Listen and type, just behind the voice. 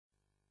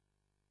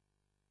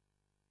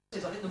I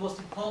think the most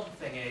important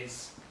thing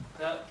is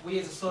that we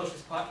as a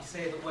Socialist Party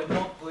say that we're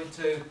not going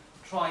to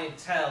try and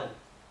tell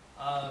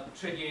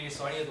trade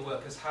unionists or any other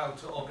workers how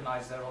to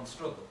organise their own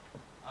struggle.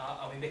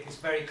 And we make this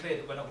very clear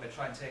that we're not going to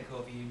try and take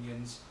over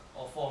unions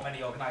or form any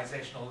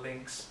organisational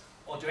links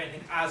or do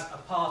anything as a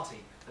party.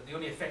 That the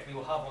only effect we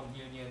will have on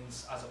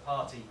unions as a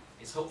party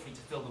is hopefully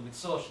to fill them with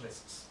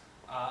socialists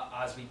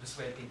as we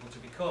persuade people to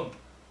become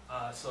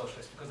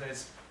socialists, because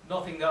there's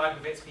nothing that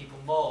aggravates people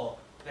more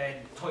than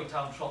Toy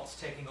Town Trots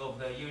taking over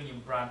their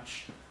union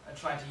branch and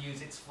trying to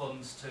use its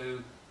funds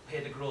to pay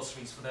the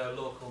groceries for their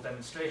local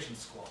demonstration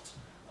squad,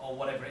 or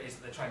whatever it is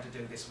that they're trying to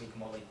do this week,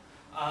 Molly.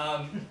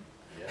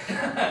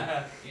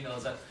 He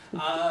knows that.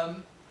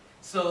 And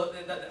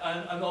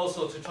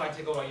also to try and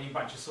take over our union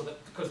branches, so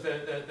that because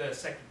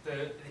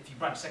if your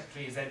branch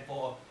secretary is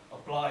therefore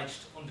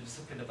obliged under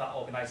discipline of that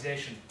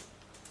organisation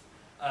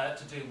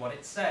to do what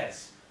it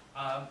says.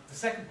 The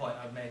second point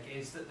I'd make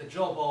is that the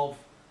job of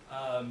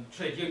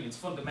trade unions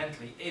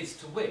fundamentally is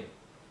to win.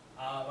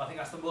 I think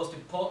that's the most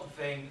important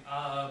thing,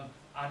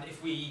 and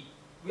if we,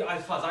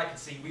 as far as I can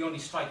see, we only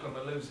strike when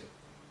we're losing.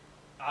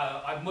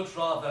 I'd much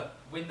rather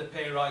win the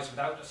pay rise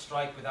without a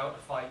strike, without a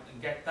fight,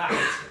 and get that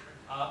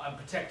and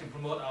protect and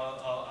promote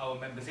our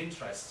members'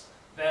 interests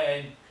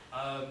than,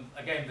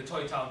 again, the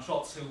Toy Town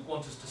Trots who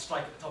want us to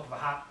strike at the top of a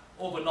hat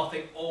over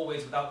nothing,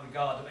 always without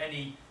regard of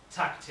any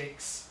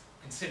tactics,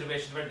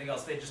 consideration of anything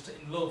else. They're just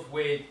in love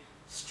with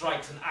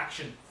strikes and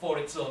action for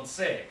its own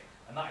sake,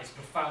 and that is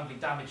profoundly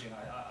damaging,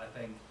 I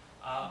think,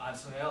 and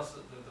something else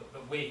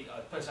that we,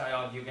 personally, I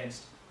argue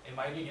against in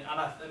my union.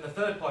 And the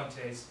third point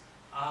is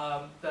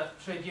that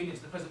trade unions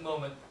at the present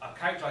moment are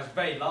characterised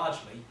very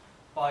largely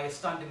by a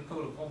standing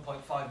pool of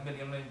 1.5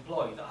 million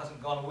unemployed that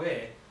hasn't gone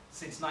away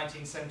since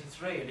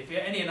 1973. And if you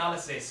have any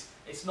analysis,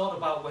 it's not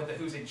about whether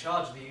who's in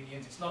charge of the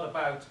unions, it's not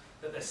about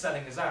that they're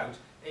selling us out,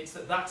 it's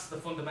that that's the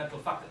fundamental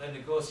fact that they're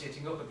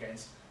negotiating up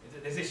against.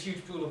 There's this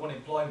huge pool of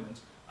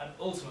unemployment, and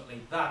ultimately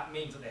that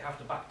means that they have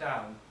to back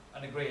down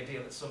and agree a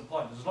deal at some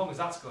point. And as long as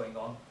that's going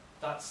on,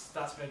 that's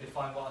going to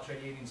define what our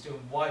trade unions do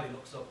and why they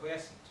look so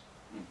quiescent.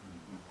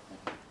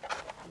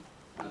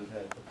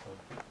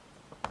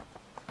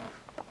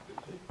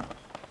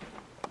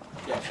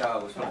 Yeah, so I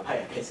was going to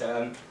pay. Okay,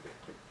 so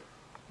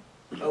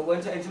in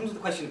terms of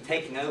the question of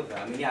taking over,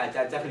 I mean, yeah, I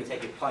definitely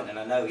take your point, and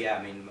I know, yeah,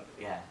 I mean,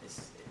 yeah,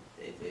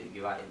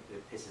 you're right,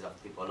 it pisses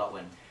off people a lot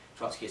when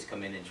Trotskyists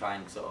come in and try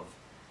and sort of,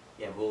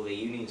 yeah, rule the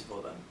unions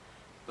for them.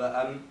 But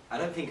I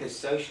don't think as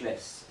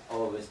socialists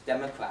or as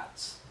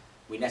Democrats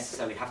we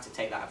necessarily have to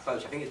take that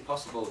approach. I think it's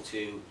possible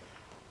to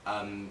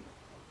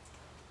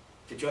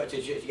join a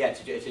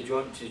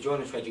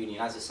trade union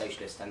as a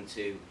socialist and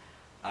to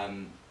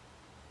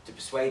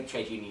persuade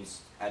trade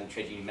unions and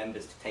trade union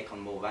members to take on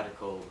a more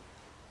radical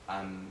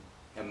form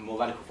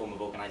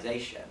of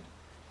organisation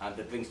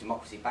that brings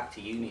democracy back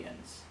to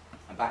unions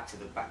and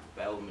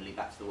ultimately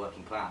back to the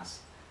working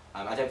class.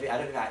 I don't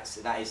think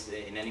that is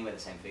in any way the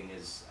same thing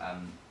as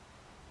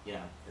you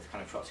know, this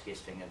kind of Trotskyist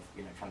thing of,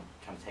 you know, trying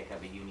to take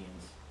over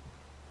unions.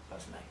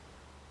 Personally,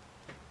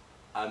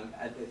 so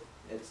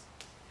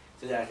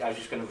I was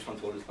just going to respond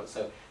to all this.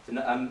 So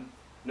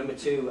number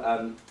two.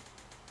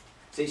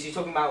 So you're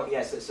talking about,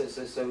 yes,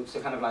 so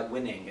kind of like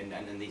winning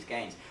and these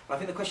gains. But I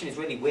think the question is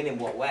really win in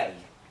what way?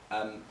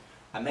 And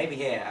maybe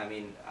here, I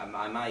mean,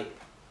 I might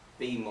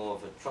be more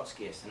of a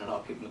Trotskyist than a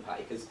lot of people in the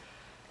party, because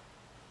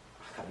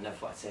I kind of never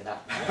thought I'd say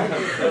that.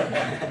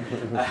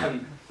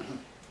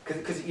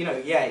 Because you know,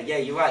 yeah,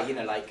 you're right. You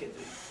know, like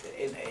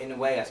in a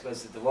way, I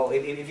suppose the role.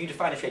 If you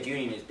define a trade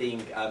union as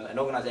being an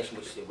organisation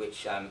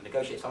which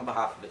negotiates on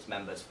behalf of its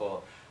members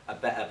for a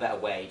better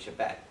wage, a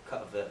better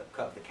cut of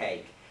the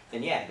cake,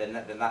 then yeah, then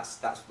that's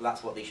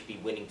what they should be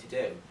willing to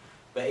do.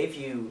 But if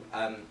you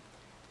have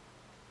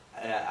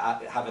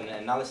an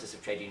analysis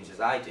of trade unions as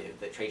I do,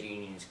 that trade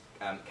unions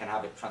can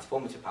have a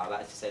transformative power,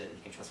 that is to say that they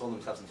can transform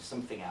themselves into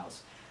something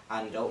else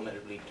and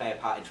ultimately play a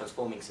part in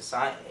transforming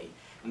society,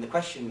 and the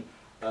question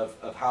of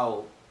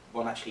how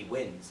one actually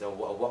wins, or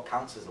what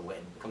counts as a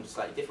win, becomes a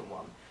slightly different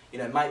one. You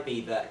know, it might be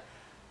that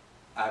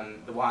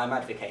what I'm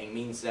advocating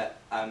means that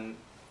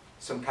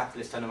some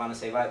capitalists turn around and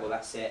say, right, well,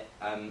 that's it,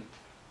 I'm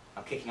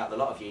kicking out the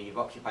lot of you, you've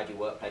occupied your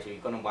workplace, or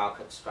you've gone on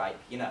wildcat strike,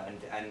 you know,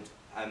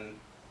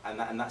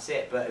 and that's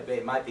it. But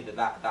it might be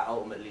that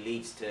ultimately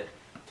leads to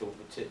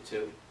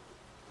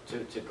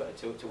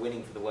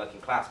winning for the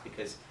working class,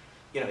 because,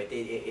 you know,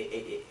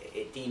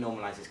 it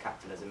denormalises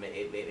capitalism.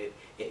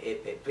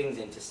 It brings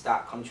into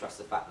stark contrast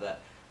the fact that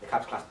the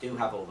capitalist class do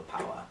have all the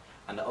power,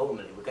 and that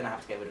ultimately we're going to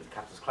have to get rid of the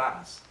capitalist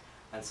class.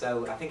 And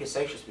so I think as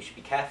socialists we should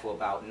be careful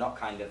about not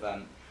kind of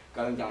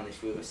going down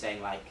this route of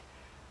saying, like,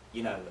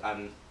 you know,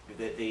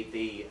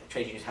 the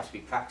trade unions have to be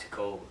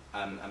practical,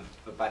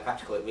 but by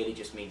practical it really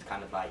just means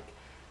kind of like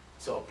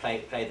sort of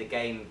play the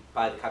game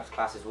by the capitalist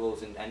class's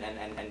rules and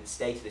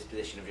stay to this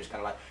position of just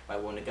kind of like,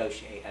 right, we'll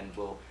negotiate and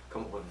we'll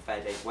come up with a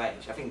fair day's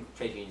wage. I think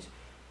trade unions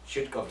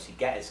should obviously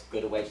get as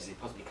good a wage as they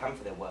possibly can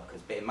for their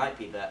workers, but it might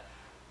be that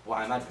what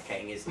I'm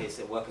advocating is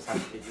that workers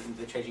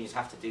the trade unions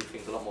have to do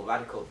things a lot more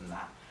radical than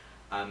that.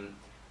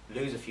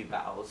 lose a few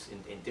battles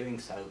in doing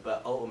so,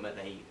 but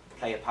ultimately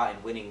play a part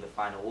in winning the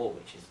final war,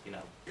 which is, you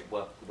know,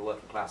 the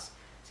working class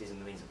seizing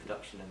the means of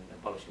production and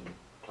abolishing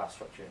class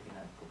structure, you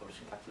know,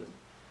 abolishing capitalism.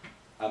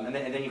 And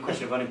then your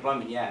question of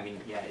unemployment, yeah, I mean,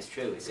 yeah, it's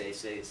true. It's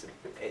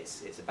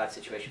a bad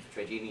situation for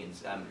trade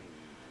unions.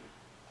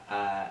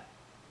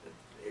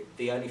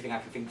 The only thing I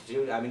can think to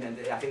do, I mean, and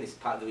I think this is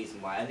part of the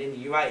reason why. And then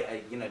you're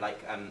right, you know, like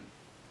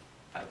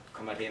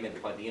Comrade here made the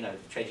point that, you know,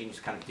 the trade unions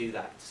kind of do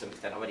that to some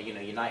extent already. You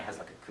know, Unite has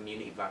like a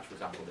community branch, for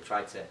example, that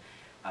tried to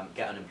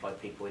get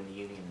unemployed people in the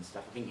union and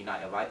stuff. I think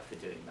Unite are right for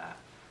doing that.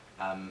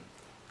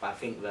 But I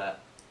think that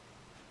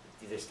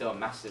there's still a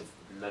massive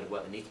load of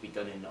work that needs to be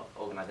done in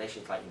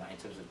organisations like Unite in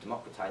terms of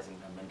democratising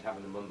them and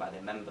having them run by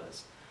their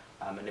members.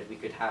 And if we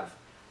could have,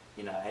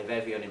 you know, if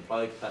every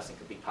unemployed person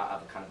could be part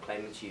of a kind of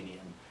claimants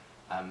union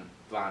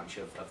branch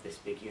of this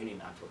big union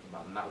that I'm talking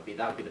about, and that would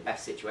be the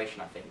best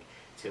situation, I think,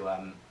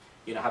 to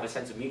you know, have a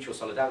sense of mutual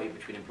solidarity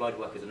between employed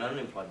workers and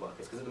unemployed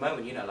workers. Because at the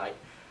moment, you know, like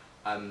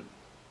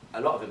a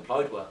lot of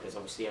employed workers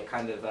obviously are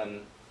kind of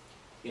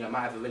you know,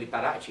 might have a really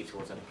bad attitude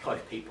towards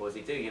unemployed people, as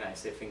they do, you know,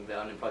 so they think that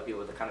unemployed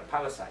people are the kind of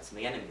parasites and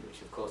the enemy,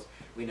 which of course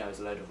we know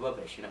is a load of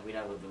rubbish. You know, we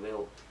know what the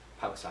real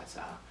parasites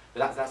are.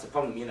 But that's the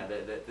problem, you know,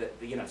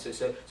 you know,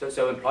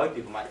 so employed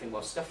people might think,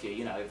 well, stuff you,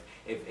 you know,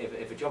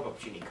 if a job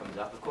opportunity comes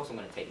up, of course I'm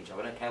going to take your job,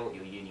 I don't care what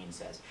your union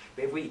says.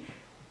 But if we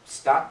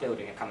start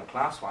building a kind of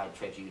class-wide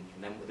trade union,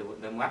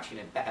 then we're actually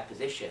in a better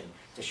position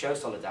to show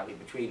solidarity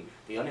between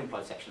the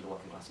unemployed section of the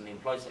working class and the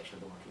employed section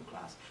of the working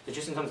class. So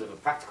just in terms of a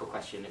practical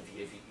question,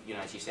 if you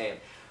know, as you say,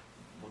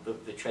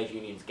 the trade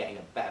unions getting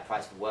a better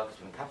price for workers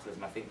from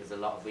capitalism, I think there's a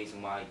lot of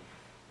reason why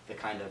the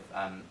kind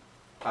of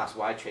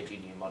class-wide trade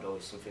union model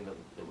is something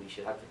that we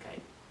should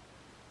advocate.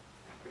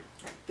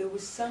 There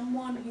was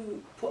someone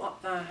who put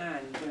up their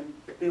hand when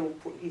Bill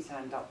put his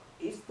hand up.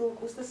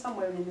 Was there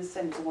someone in the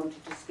centre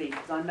wanted to speak?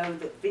 Because I know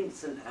that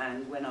Vincent's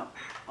hand went up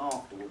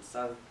afterwards,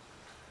 so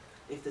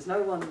if there's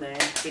no one there,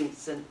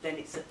 Vincent, then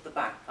it's at the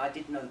back. I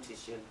did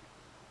notice you.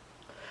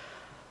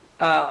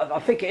 I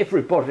think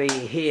everybody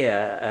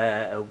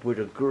here would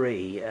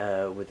agree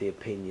with the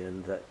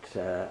opinion that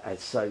as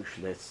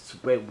socialists,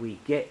 when we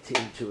get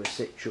into a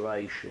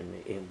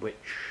situation in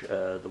which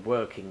the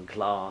working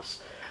class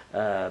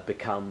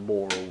become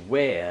more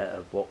aware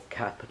of what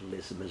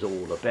capitalism is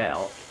all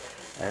about,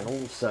 and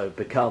also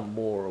become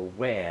more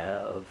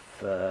aware of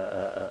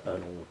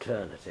an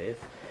alternative,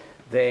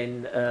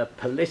 then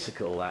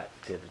political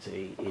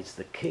activity is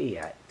the key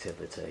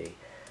activity.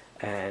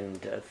 And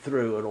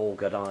through an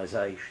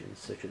organisation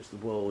such as the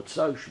World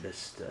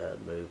Socialist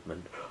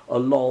movement,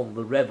 along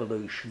the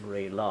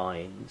revolutionary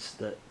lines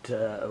that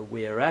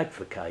we're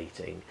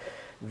advocating,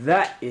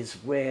 that is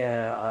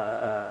where,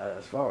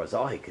 as far as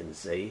I can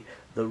see,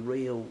 the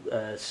real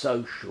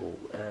social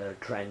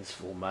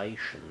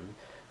transformation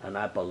and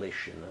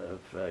abolition of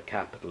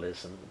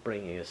capitalism,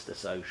 bringing us to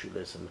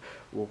socialism,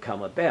 will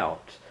come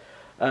about.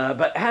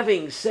 But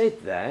having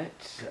said that,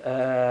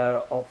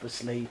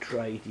 obviously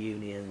trade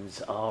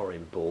unions are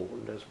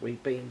important, as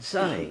we've been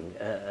saying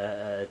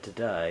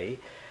today,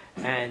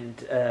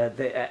 and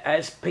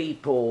as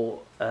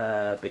people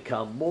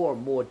become more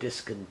and more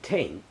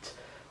discontent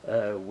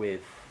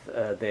with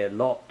their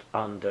lot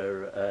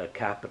under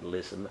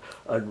capitalism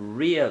and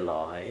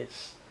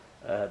realise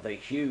the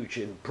huge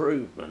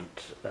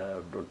improvement,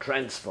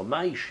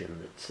 transformation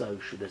that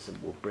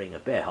socialism will bring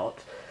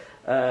about,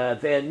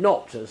 they're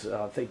not, as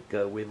I think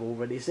we've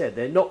already said,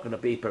 they're not going to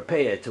be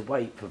prepared to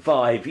wait for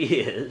 5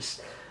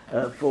 years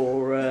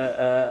for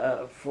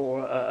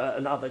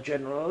another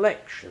general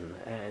election,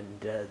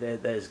 and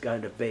there's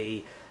going to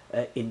be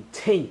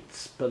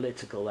intense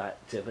political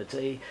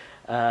activity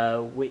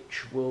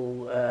which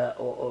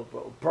will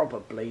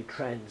probably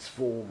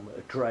transform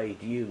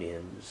trade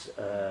unions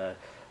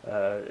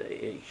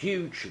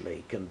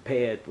hugely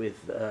compared with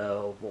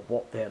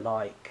what they're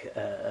like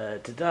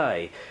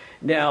today.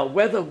 Now,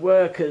 whether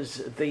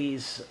workers,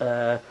 these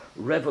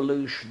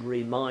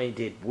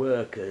revolutionary-minded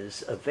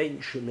workers,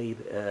 eventually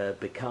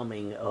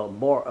becoming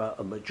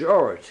a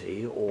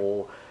majority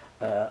or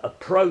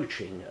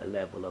approaching a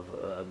level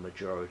of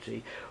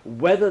majority,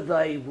 whether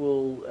they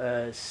will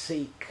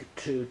seek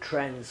to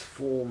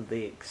transform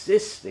the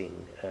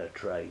existing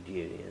trade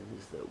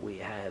unions that we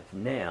have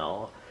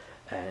now,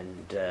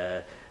 and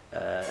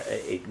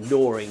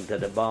ignoring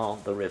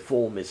the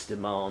reformist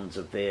demands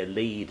of their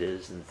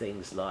leaders and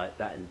things like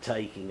that, and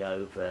taking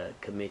over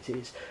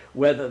committees,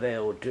 whether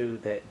they'll do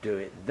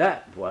it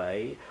that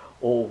way,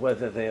 or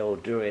whether they'll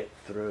do it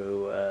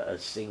through a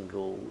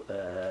single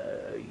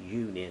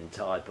union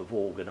type of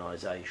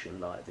organisation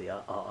like the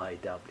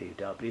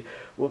IWW,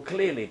 will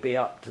clearly be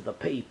up to the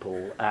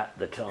people at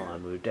the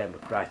time who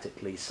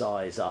democratically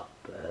size up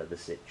the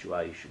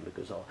situation,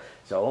 because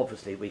so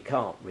obviously we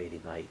can't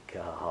really make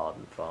hard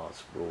and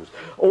fast rules.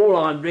 All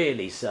I'm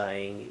really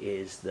saying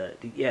is that,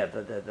 yeah,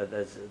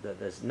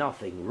 there's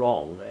nothing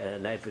wrong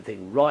and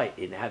everything right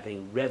in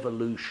having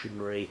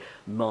revolutionary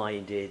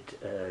minded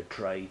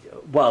trade,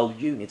 well,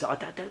 unions. I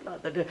don't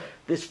like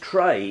this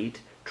trade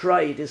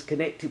trade is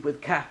connected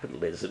with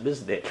capitalism,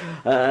 isn't it?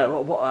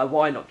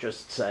 Why not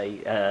just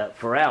say,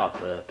 for our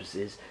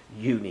purposes,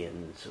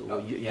 unions or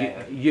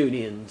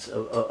unions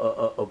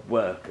of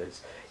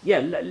workers? Yeah,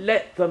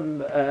 let them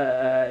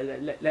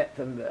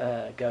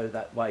go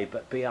that way,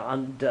 but be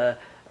under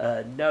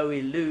no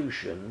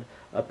illusion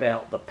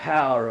about the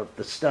power of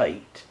the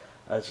state,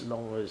 as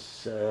long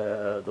as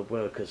the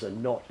workers are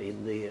not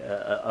in the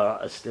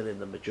are still in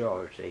the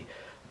majority.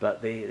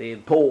 But the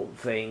important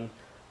thing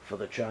for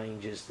the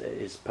change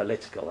is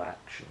political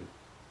action.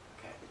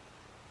 Okay.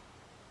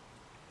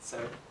 So,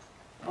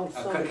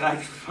 sorry. can I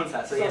respond to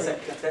that? So, yeah,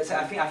 so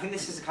I think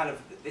this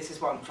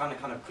is what I'm trying to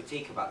kind of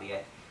critique about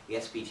the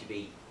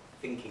SBGB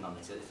thinking on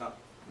this. It's not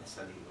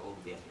necessarily all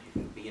of the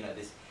SBGB, but you know,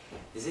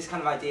 there's this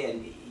kind of idea,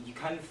 and you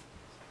kind of,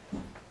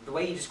 the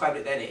way you described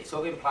it then, it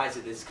sort of implies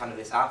that there's kind of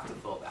this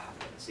afterthought that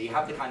happens. So you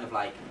have the kind of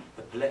like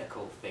the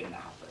political thing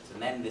that happens,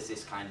 and then there's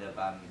this kind of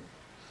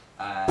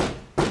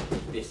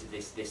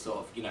this sort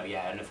of, you know,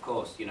 and of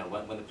course, you know,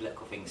 when the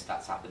political thing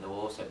starts happening, there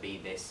will also be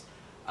this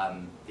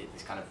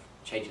this kind of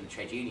change in the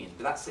trade unions.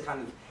 But that's the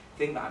kind of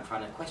thing that I'm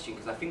trying to question,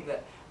 because I think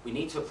that we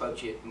need to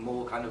approach it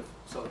more kind of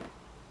sort of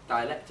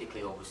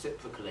dialectically or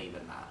reciprocally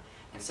than that,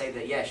 and say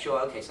that, yeah,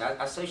 sure, okay, so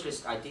as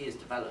socialist ideas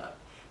develop,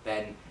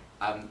 then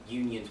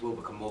unions will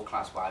become more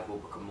class-wide, will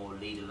become more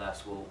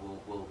leaderless,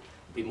 will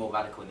be more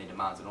radical in their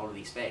demands and all of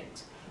these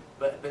things.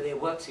 But it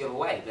works the other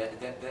way.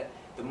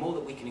 The more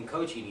that we can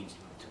encourage unions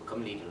to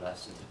become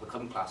leaderless and to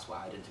become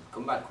class-wide and to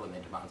become radical in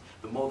their demands,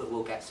 the more that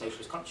we'll get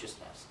socialist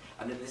consciousness.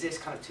 And there's this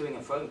kind of toing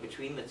and froing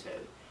between the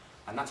two.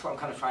 And that's what I'm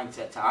kind of trying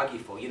to argue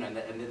for, you know, and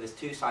there's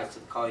two sides to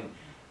the coin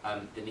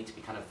that need to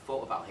be kind of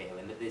thought about here.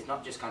 And it's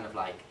not just kind of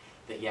like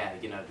that, yeah,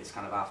 you know, this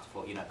kind of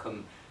afterthought, you know,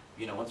 come,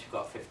 you know, once you've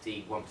got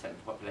 51% of the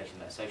population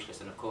that are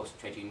socialist, and of course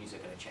trade unions are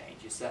going to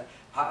change, it's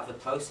part of the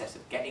process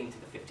of getting to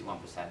the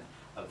 51%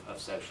 of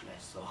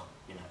socialists, or,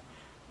 you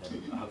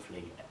know,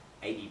 hopefully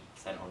 80%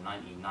 or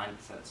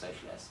 99% of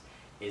socialists,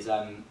 is, you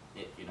know,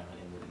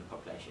 in the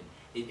population,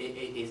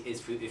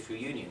 is through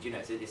unions. You know,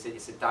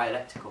 it's a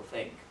dialectical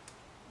thing.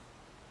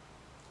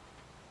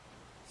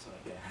 So,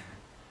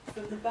 yeah.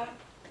 From the back.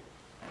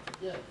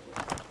 Yeah.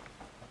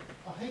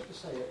 I hate to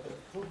say it, but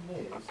the problem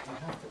is you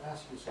have to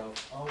ask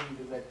yourself, are we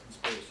the Red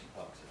Conspiracy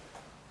Party?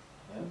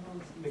 Yeah?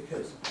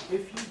 Because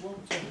if you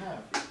want to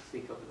have...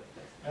 Speak up a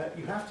bit.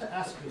 you have to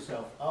ask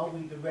yourself, are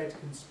we the Red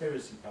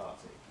Conspiracy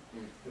Party?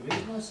 The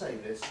reason I say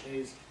this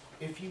is,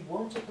 if you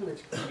want a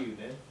political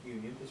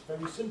union, it's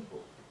very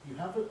simple. You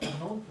have a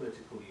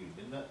non-political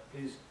union that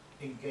is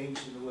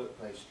engaged in the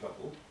workplace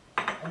struggle,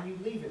 and you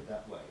leave it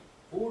that way.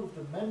 All of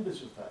the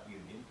members of that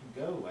union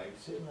can go away,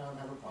 sit around,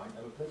 have a pint,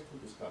 have a political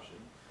discussion,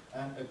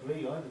 and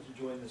agree either to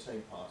join the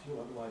same party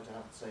or otherwise to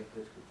have the same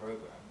political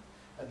programme.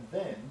 And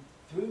then,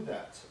 through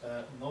that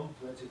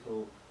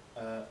non-political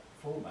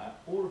format,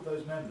 all of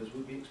those members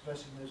will be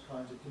expressing those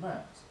kinds of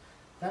demands.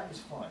 That is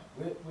fine.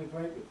 We're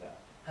great with that.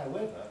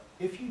 However,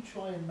 if you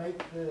try and make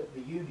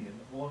the union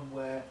one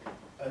where,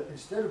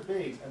 instead of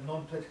being a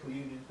non-political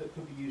union that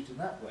could be used in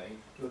that way,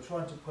 you're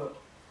trying to put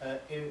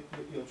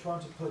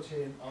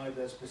in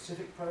either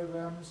specific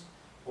programs,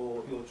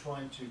 or you're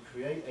trying to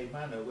create a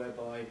manner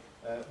whereby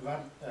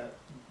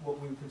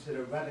what we would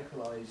consider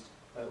radicalised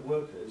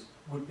workers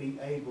would be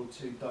able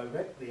to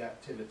direct the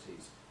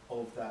activities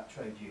of that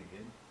trade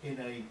union in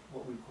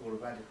what we call a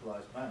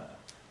radicalised manner.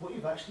 What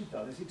you've actually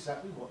done is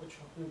exactly what the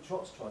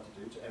Trots try to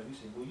do to every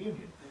single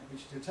union,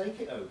 which is to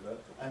take it over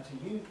and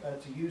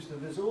to use the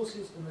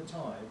resources and the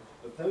time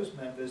of those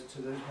members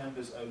to those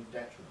members' own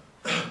detriment.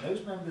 And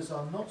those members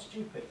are not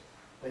stupid.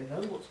 They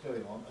know what's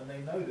going on, and they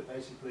know that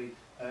basically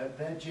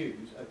their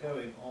dues are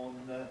going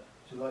on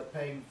to like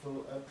paying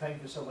for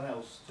someone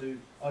else to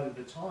either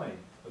the time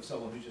of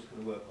someone who's just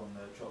going to work on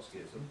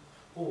Trotskyism,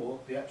 or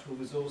the actual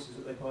resources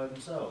that they buy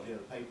themselves. You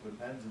know, the paper and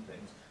pens and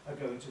things are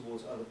going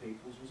towards other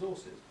people's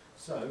resources.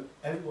 So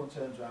everyone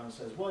turns around and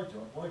says, "Why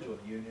join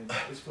a union?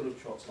 It's full of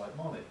Trots like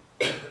money."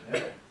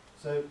 Yeah?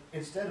 So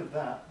instead of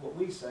that, what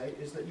we say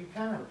is that you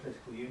can have a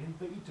political union,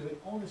 but you do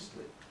it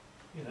honestly.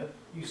 You know,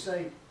 you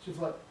say sort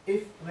of like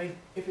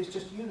if it's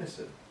just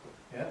Unison,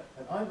 yeah,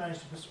 and I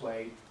managed to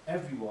persuade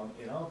everyone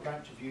in our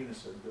branch of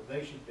Unison that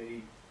they should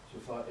be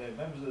sort of like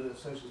members of the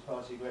Socialist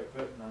Party of Great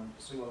Britain and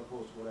pursue our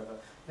cause or whatever,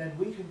 then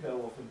we can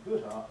go off in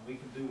good heart and we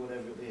can do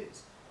whatever it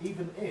is,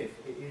 even if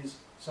it is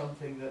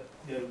something that,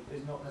 you know,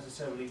 is not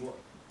necessarily what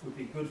would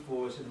be good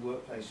for us in the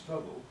workplace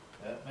struggle.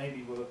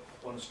 Maybe we're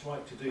on a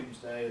strike to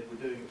doomsday and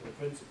we're doing it for the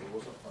principle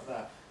or something like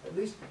that. At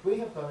least we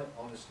have done it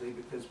honestly,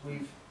 because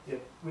we've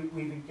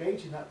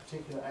engaged in that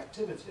particular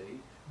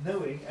activity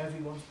knowing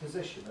everyone's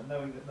position and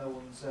knowing that no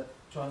one's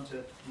trying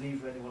to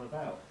lever anyone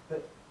about.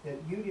 But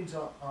unions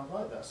aren't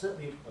like that.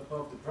 Certainly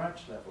above the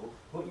branch level,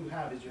 what you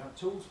have is you have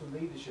tools for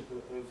leadership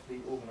of the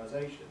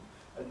organisation,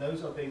 and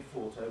those are being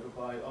fought over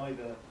by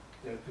either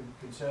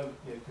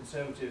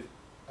conservative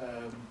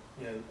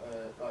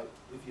like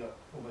if you're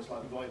almost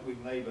like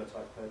right-wing Labour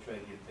type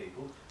trade union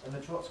people, and the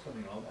Trots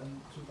coming on,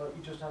 and sort of like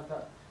you just have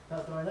that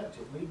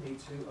dialectic. We need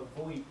to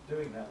avoid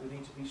doing that. We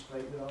need to be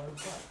straight with our own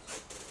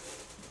facts.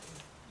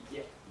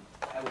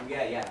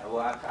 yeah. Well,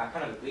 I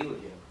kind of agree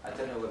with you. I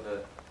don't know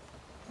whether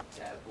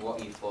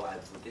what you thought I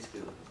would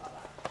disagree with about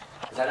that.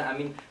 Because I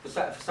mean, for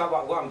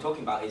start, what I'm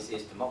talking about is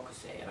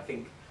democracy, and I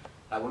think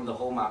one of the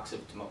hallmarks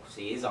of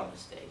democracy is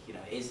honesty. You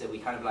know, is that we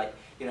kind of like,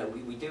 you know,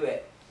 we do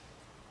it.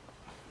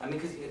 I mean,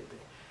 because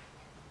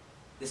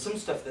there's some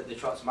stuff that the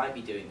Trots might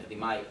be doing that they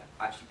might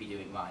actually be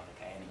doing right.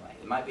 Okay, anyway,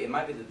 it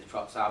might be that the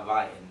Trots are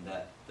right and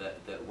that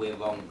we're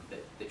wrong.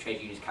 That trade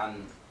unions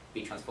can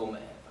be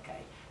transformative.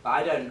 Okay, but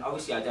I don't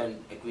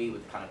agree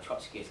with the kind of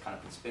Trotskyist kind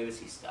of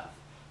conspiracy stuff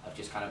of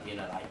just kind of, you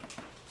know, like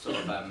sort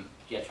of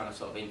trying to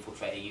sort of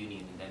infiltrate a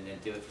union and then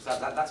do it for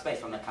that. That's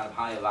based on a kind of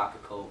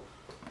hierarchical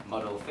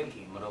model of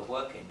thinking, model of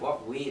working.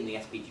 What we in the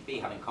SPGB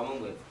have in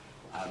common with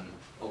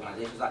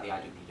organisations like the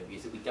IWW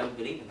is that we don't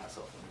believe in that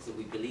sort of thing. Is that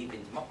we believe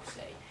in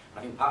democracy. And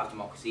I think part of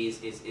democracy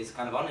is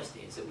kind of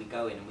honesty. Is that we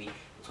go in and we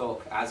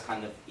talk as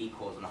kind of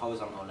equals on a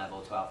horizontal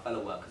level to our fellow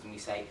workers, and we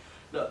say,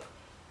 look,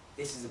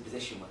 this is the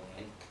position we're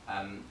in.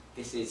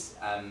 This is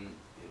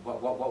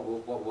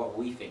what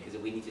we think is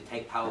that we need to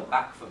take power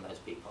back from those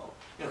people.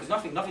 You know,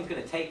 because nothing's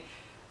going to take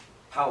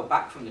power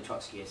back from the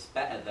Trotskyists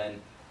better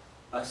than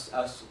us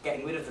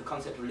getting rid of the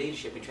concept of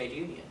leadership in trade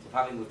unions, of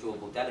having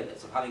withdrawable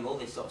delegates, of having all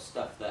this sort of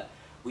stuff that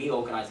we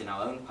organise in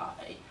our own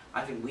party.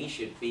 I think we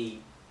should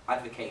be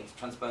advocating to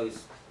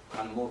transpose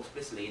kind of more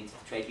explicitly into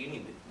the trade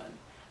union movement.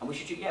 And we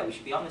should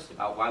be honest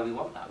about why we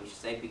want that. We should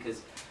say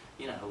because,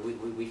 you know,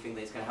 we think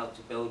that it's going to help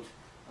to build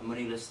a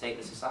moneyless,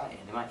 stateless society,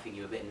 and they might think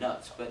you're a bit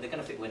nuts, but they're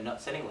going to think we're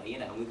nuts anyway, you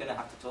know, and we're going to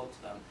have to talk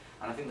to them.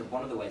 And I think that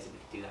one of the ways that we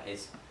can do that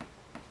is,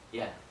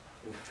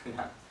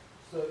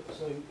 So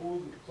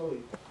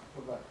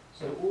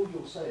all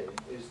you're saying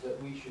is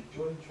that we should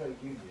join trade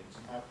unions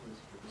and have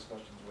political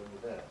discussions when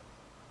we're there.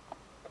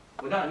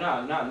 Well, no.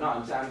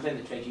 I'm saying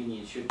that trade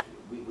unions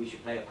we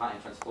should play a part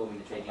in transforming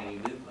the trade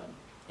union movement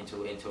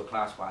into a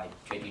class-wide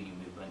trade union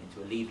movement,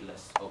 into a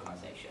leaderless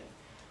organisation.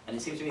 And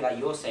it seems to me like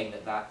you're saying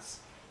that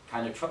that's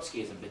kind of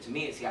Trotskyism, but to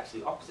me it's the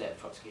absolute opposite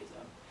of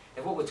Trotskyism.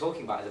 If what we're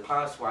talking about is a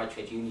class-wide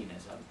trade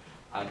unionism,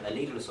 a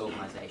leaderless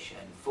organisation,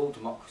 full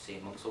democracy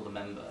amongst all the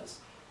members,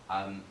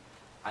 and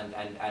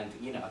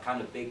you know, a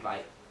kind of big,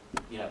 like,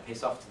 you know,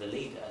 piss off to the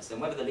leaders, then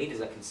whether the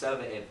leaders are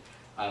conservative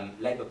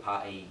Labour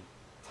Party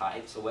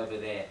types or whether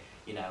they're,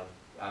 you know,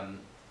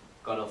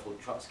 god-awful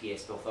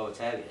Trotskyist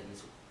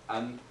authoritarians,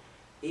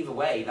 either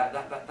way,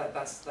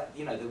 that's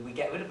you know, we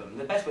get rid of them.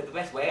 The best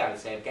way I would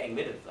say of getting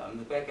rid of them,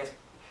 the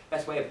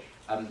best way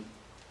of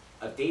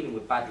dealing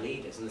with bad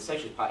leaders, and the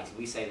Socialist parties,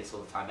 we say this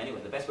all the time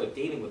anyway, the best way of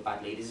dealing with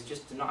bad leaders is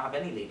just to not have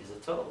any leaders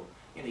at all.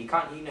 You know, you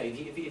can't, you know,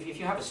 if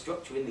you have a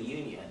structure in the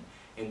union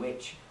in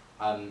which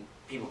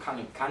people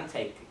can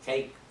take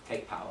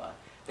power,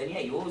 then yeah,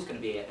 you're always going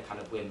to be at the kind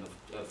of whim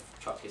of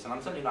Trotskyists. And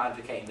I'm certainly not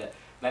advocating that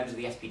members of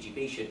the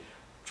SPGB should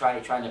try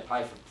and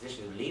apply for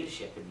positions of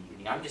leadership in the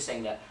union. I'm just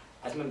saying that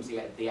as members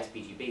of the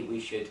SPGB, we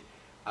should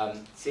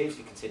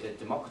seriously consider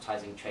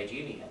democratising trade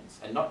unions,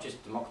 and not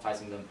just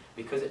democratising them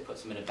because it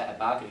puts them in a better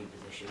bargaining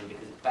position and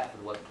because it's better for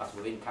the working class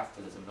within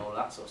capitalism and all of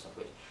that sort of stuff,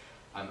 which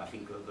I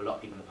think a lot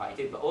of people in the party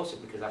do, but also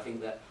because I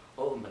think that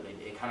ultimately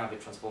it can have a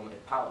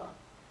transformative power.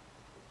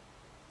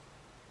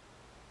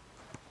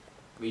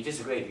 We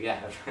disagree, yeah.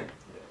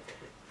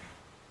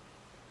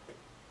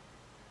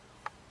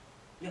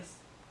 Yes.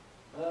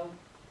 Well,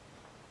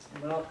 I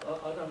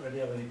don't really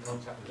have any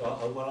contact with.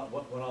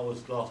 When I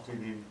was last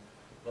in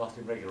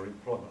regular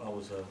employment, I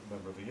was a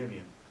member of a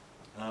union,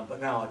 but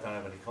now I don't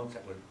have any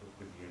contact with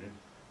the union.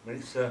 I mean,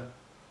 it's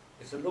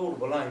a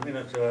laudable aim, you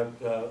know, to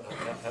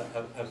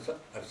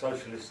have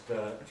socialist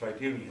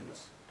trade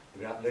unions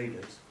without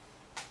leaders.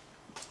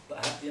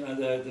 But you know,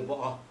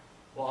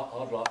 what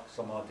I'd like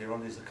some idea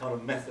on is the kind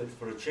of method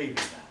for achieving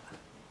that.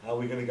 How are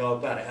we going to go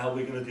about it? How are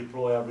we going to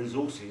deploy our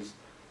resources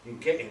in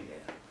getting there?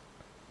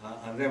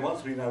 And then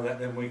once we know that,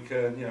 then we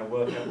can, you know,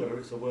 work out whether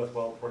it's a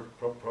worthwhile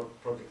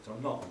project or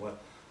not, and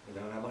you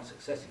know, how much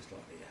success it's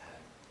likely to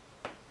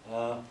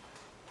have.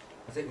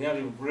 I think the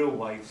only real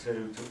way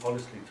to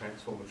honestly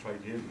transform a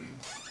trade union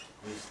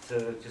is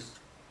to just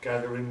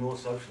gather in more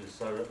socialists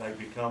so that they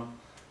become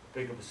a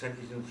bigger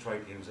percentage of the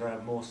trade unions and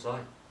have more say.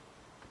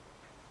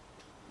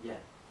 Yeah.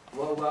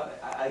 Well,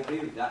 I agree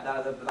with that.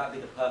 That'd be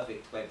the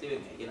perfect way of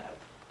doing it. You know,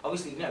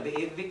 obviously, you know,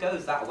 if it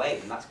goes that way,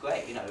 then that's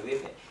great. You know,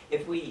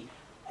 if we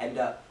end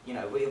up, you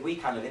know, if we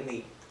kind of in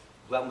the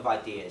realm of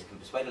ideas can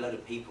persuade a load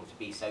of people to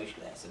be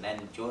socialists and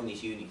then join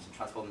these unions and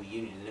transform the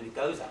union, and if it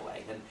goes that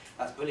way, then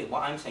that's brilliant.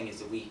 What I'm saying is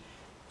that we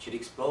should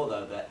explore,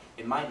 though, that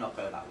it might not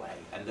go that way,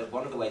 and that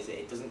one of the ways that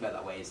it doesn't go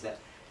that way is that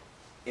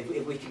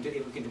if we can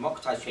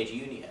democratise trade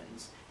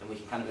unions, then we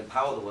can kind of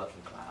empower the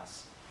working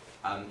class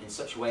in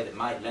such a way that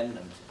might lend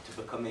them to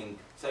becoming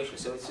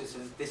socialist. So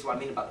this is what I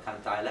mean about the kind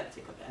of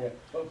dialectic of it.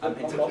 Yeah.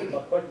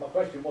 My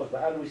question was,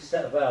 but how do we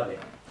set about it?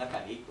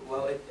 Okay.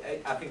 Well,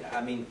 I think, I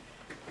mean,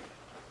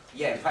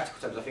 yeah, in practical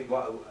terms, I think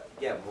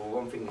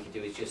one thing we can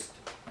do is just,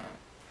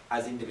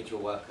 as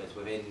individual workers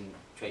within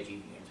trade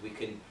unions, we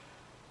can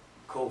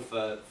call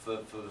for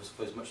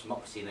as much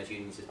democracy in those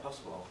unions as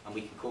possible, and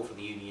we can call for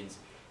the unions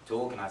to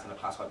organise on a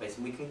class-wide basis,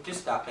 and we can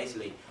just start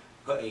basically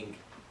putting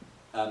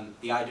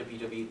the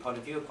IWW point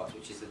of view across,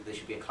 which is that there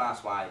should be a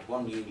class-wide,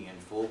 one union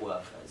for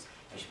workers.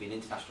 There should be an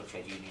international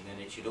trade union,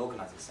 and it should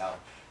organise itself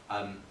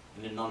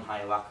in a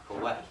non-hierarchical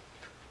way.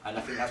 And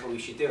I think that's what we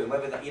should do. And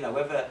whether that,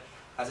 whether,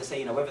 as I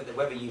say,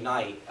 whether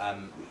Unite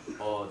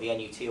or the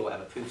NUT or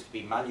whatever proves to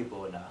be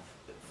malleable enough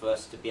for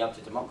us to be able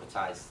to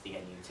democratise the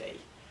NUT,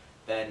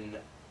 then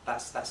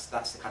that's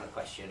the kind of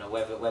question. Or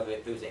whether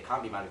it proves that it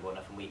can't be malleable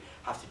enough and we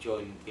have to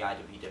join the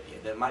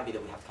IWW. There might be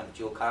that we have to kind of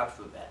dual card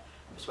for a bit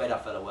and persuade our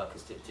fellow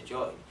workers to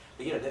join.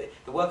 But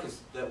the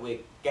workers that we're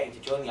getting to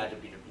join the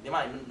IWW, they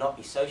might not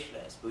be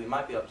socialists, but we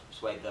might be able to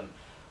persuade them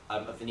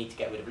of the need to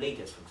get rid of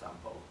leaders, for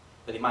example.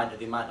 But they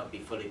might not be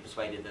fully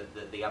persuaded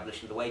that the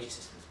abolition of the wages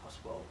system is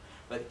possible.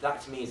 But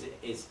that to me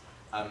is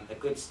a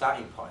good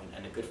starting point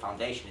and a good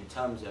foundation in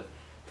terms of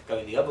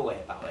going the other way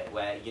about it,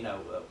 where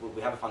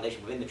we have a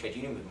foundation within the trade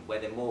union movement where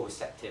they're more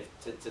receptive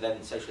to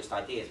then socialist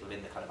ideas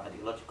within the kind of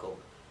ideological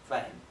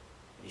frame.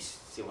 You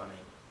see what I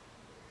mean?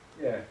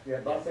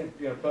 Yeah. But I think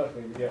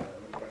personally,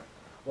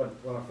 when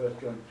I first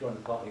joined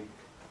the party,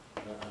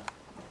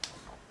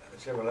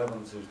 Cheryl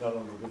Evans, who's no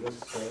longer with us,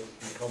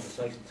 in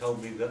conversation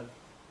told me that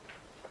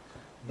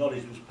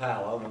knowledge was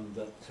power, and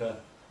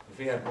that if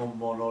he had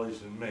more knowledge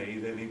than me,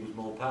 then he was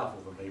more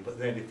powerful than me. But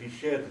then if he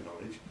shared the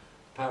knowledge,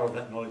 the power of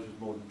that knowledge was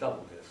more than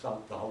doubled.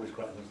 The whole is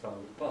greater than the sum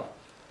of its parts.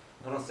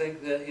 And I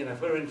think that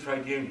if we're in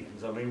trade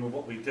unions, I mean,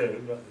 what we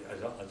do,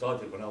 as I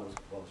did when I was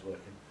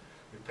working,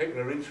 if people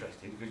are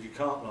interested, because you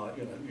can't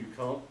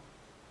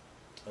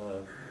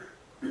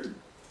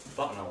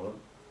buttonhole them.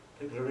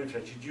 People are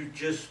interested. You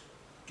just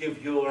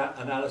give your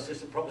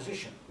analysis and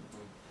proposition,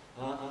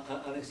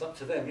 and it's up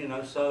to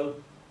them. So.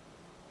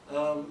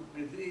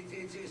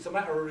 It's a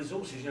matter of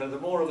resources. The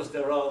more of us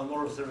there are, the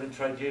more of us are in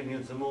trade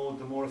unions, the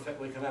more effect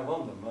we can have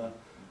on them.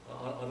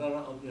 I don't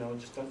know. I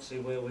just don't see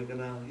where we're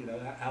gonna.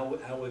 How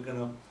we're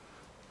gonna.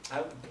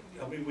 I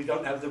mean, we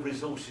don't have the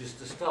resources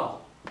to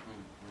start.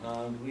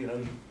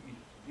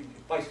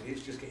 Basically,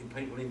 it's just getting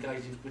people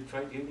engaged with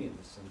trade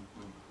unions, and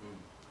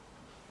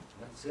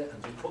that's it.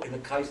 And just putting the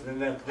case, and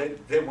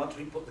then once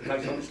we put the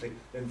case honestly,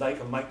 then they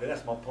can make.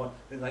 That's my point.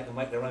 Then they can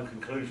make their own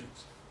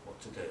conclusions what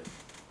to do.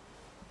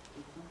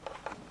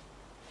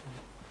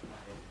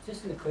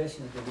 Just in the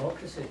question of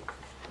democracy,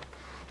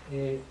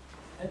 in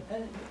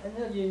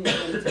their union at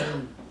one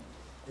time,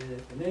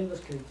 the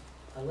members could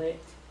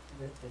elect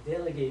the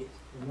delegate,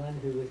 the man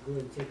who would go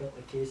and take up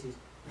the cases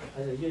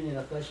as a union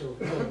official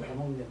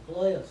among the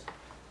employers.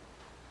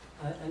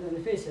 And in the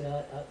face of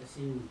that, that would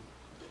seem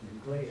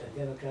quite a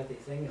democratic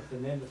thing if the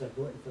members are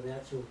voting for the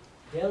actual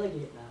delegate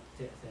and that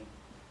type of thing.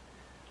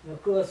 And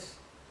of course,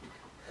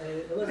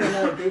 there was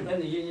another group in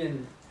the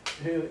union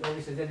who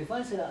obviously didn't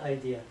fancy that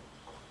idea.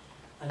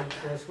 And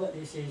of course what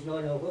they say is, no,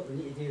 what we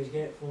need to do is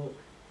get folk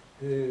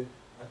who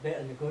are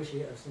better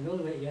negotiators. And the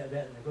only way to get a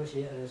better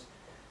negotiator is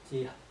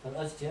for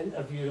us to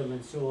interview them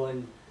and so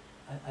on.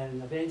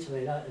 And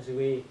eventually that is the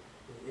way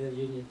the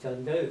union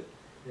turned out.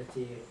 That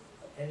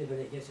anybody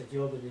that gets a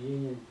job in the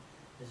union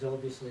is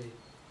obviously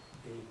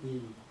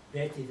being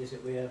vetted, as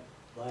it were,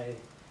 by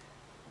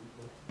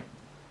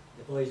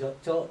the boys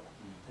up top.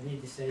 And they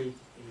decide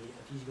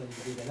if he's going to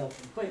be good enough.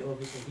 And quite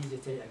obviously he's the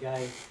type of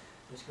guy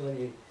that's going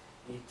to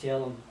tell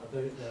them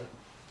about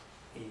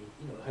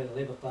how the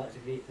Labour Party's a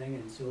great thing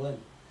and so on.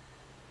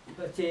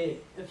 But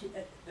if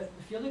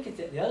you look at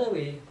it the other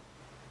way,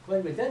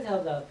 when we did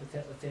have that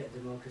particular type of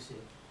democracy,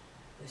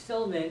 it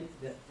still meant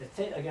that the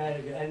type of guy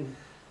that got in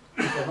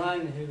was a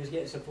man who was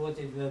getting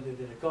supported by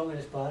the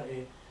Communist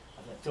Party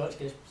or the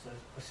Trotskyists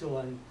or so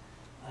on,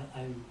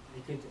 and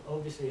they could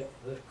obviously,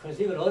 because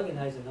they were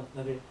organised enough,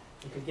 maybe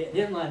they could get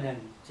their man in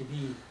to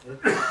be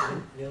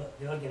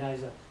the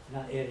organiser in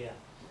that area.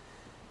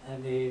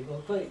 And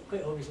well,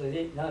 quite obviously,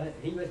 they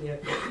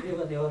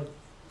weren't all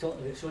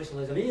talking about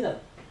socialism either.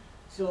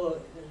 So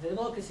the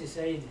democracy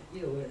side,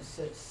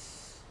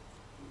 it's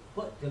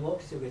what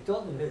democracy we're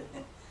talking about.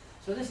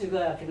 So this is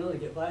where I can only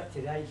get back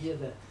to the idea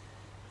that,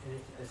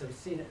 as I was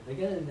saying at the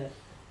beginning, that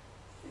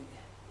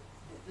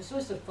the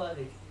Socialist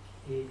Party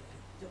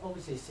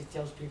obviously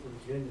tells people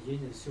to join the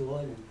union and so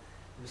on, and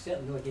we're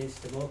certainly not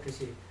against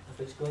democracy if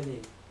it's going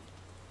to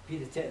be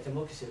the type of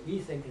democracy that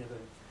we're thinking about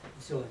and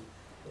so on.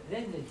 But at the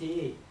end of the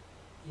day,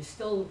 you're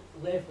still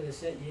left with a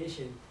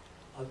situation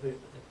about the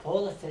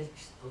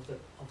politics of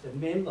the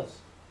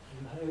members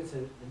and how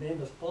the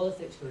members'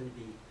 politics going to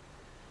be.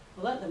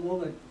 Well, at the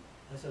moment,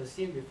 as I was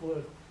saying before,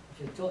 if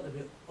you're talking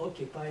about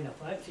occupying a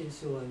factory and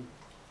so on,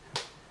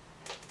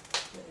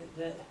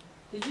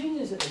 the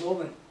unions at the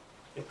moment,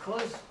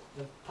 because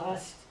they've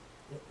passed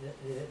the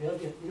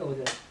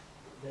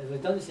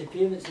redundancy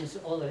payments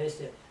and all the rest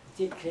of it,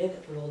 they take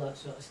credit for all that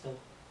sort of stuff.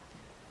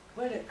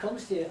 When it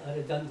comes to a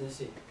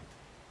redundancy,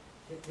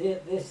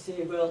 they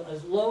say, well,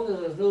 as long as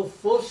there's no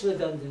forced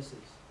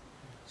redundancies.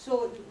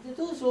 So the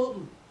door's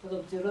open for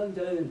them to run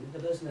down the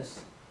business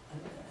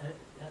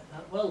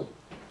at will.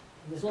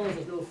 And as long as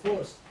there's no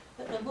forced,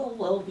 it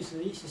will obviously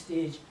reach the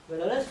stage where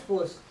there is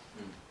forced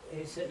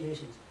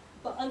situations.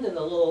 But under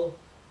the law,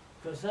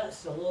 because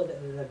that's the law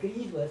that we're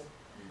agreed with,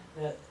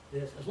 that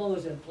as long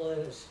as the employer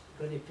has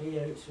going to pay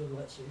out so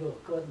much, you know,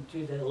 according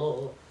to the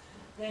law,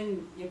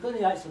 then you're going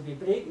to actually be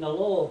breaking the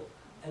law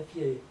if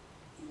you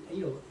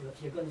know,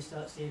 if you're going to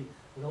start saying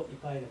we're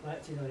occupying a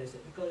factory or is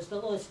it? Because the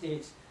law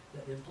states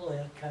that the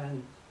employer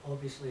can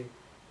obviously,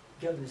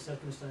 given the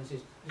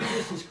circumstances,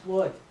 reduce the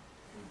squad.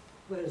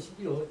 Whereas,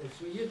 you know,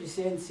 so you'd be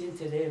saying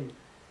to them,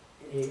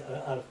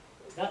 or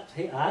that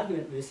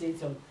argument would be saying to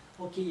them,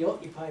 okay, you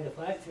occupy the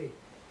factory,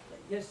 but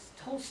you're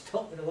still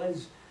stuck with the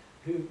ones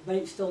who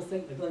might still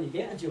think they're going to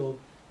get a job,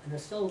 and they're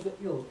still,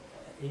 you know,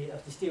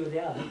 if they stay where they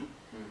are.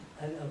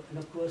 And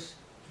of course,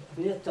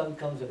 if their turn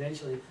comes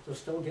eventually, they'll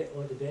still get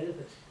all the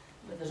benefits.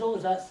 But there's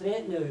always that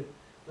threat now,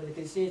 where they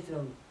can say to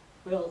them,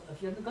 well,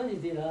 if you're not going to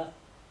do that,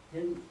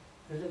 then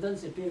the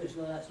redundancy payments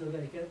and all that's not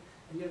going to come,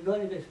 and you're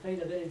going to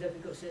find a very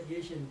difficult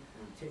situation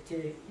to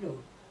you know,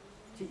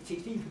 to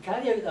even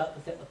carry out that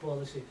particular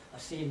policy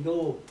of saying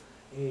no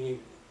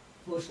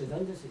forced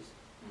redundancies.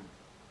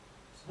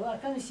 So I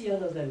can't see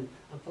other than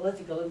a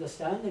political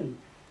understanding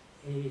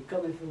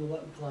coming from the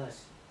working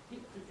class. You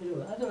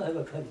know, I don't know how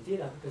we're going to do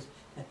that because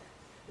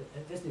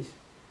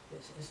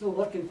it's not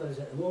working for us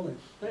at the moment.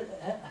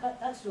 But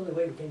that's the only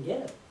way we can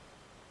get it.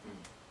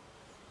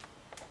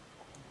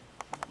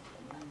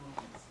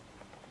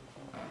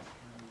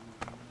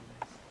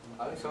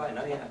 Oh, sorry,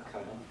 no, yeah,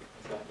 carry on.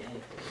 That's right,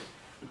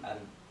 yeah.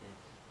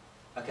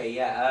 Yeah. Okay,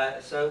 yeah,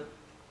 so...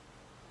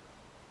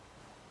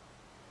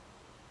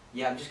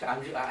 Yeah,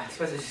 I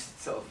suppose it's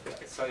just sort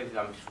of, sorry if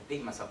I'm just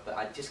repeating myself, but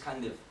I just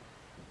kind of,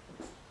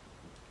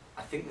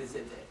 I think there's,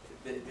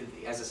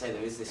 as I say,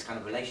 there is this kind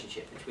of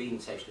relationship between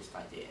socialist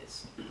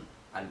ideas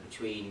and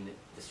between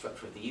the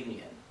structure of the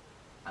union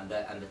and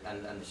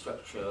the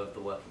structure of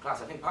the working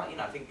class. I think part, you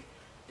know, I think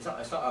it's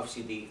not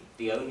obviously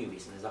the only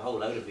reason. There's a whole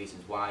load of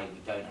reasons why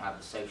we don't have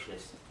a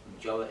socialist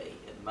majority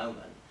at the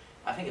moment.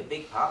 I think a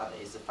big part of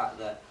it is the fact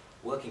that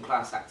working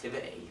class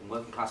activity and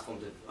working class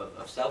forms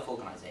of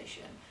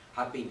self-organisation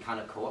have been kind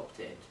of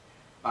co-opted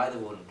by the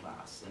ruling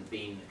class and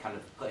been kind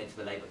of put into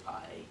the Labour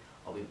Party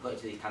or been put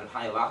into these kind of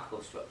hierarchical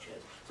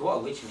structures. So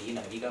what originally, you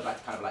know, if you go back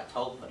to kind of like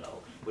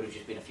Tolpuddle, would have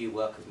just been a few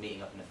workers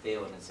meeting up in a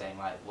field and saying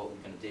like, what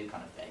we're going to do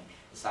kind of thing,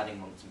 deciding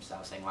amongst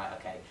themselves, saying like,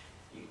 okay,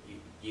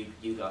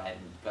 you go ahead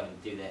and go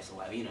and do this or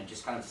whatever, you know,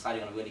 just kind of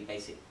deciding on a really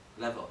basic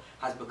level,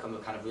 has become a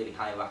kind of really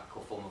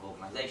hierarchical form of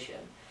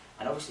organisation.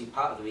 And obviously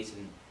part of the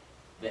reason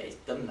that it's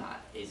done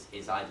that is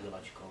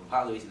ideological, and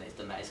part of the reason that it's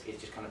done that is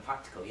just kind of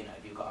practical. You know,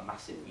 if you've got a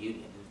massive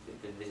union,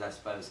 there's, I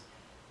suppose,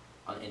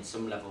 in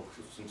some level,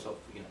 some sort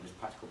of, you know, there's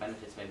practical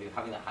benefits maybe of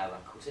having that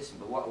hierarchical system.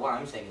 But what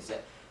I'm saying is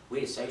that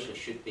we as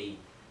socialists should be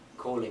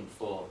calling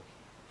for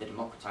the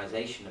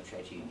democratisation of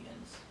trade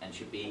unions and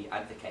should be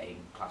advocating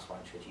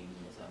class-wide trade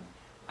unionism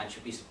and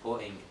should be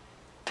supporting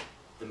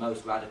the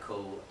most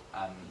radical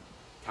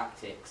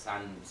tactics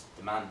and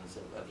demands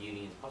of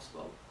unions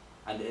possible.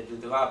 And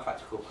there are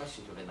practical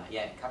questions within that.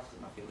 Yeah, in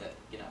capitalism, I think that,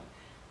 you know,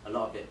 a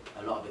lot of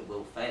it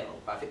will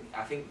fail. But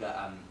I think that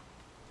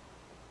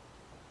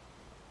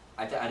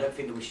I don't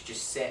think that we should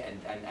just sit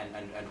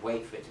and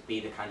wait for it to be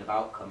the kind of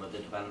outcome of the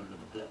development of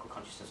the political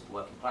consciousness of the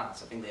working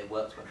class. I think that it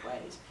works both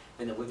ways. I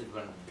think that with the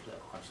development of the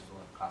political consciousness of the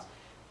working class,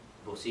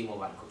 we'll see more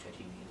radical trade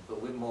unions.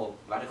 But with more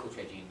radical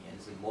trade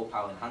unions and more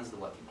power in the hands of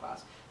the working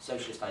class,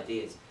 socialist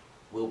ideas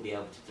will be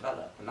able to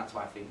develop. And that's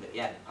why I think that,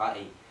 yeah, the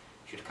party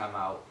should come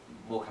out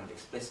more kind of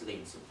explicitly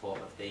in support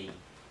of the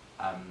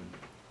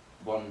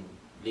one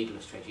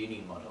legalist trade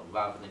union model,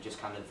 rather than just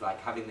kind of like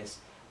having this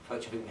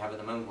approach I think we have at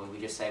the moment where we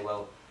just say,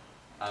 well,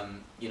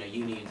 you know,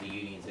 unions are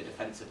unions, they're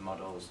defensive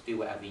models, do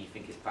whatever you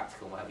think is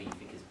practical, whatever you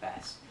think is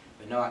best,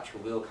 but no actual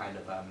real kind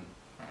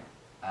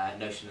of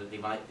notion that they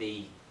might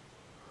be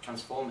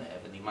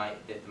transformative and there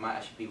might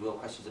actually be real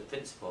questions of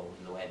principle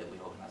in the way that we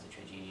organise a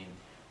trade union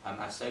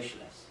as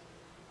socialists.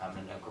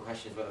 And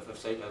questions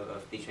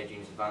of these trade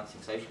unions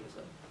advancing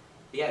socialism.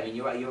 But yeah, I mean,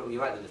 you're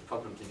right that there's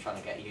problems in trying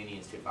to get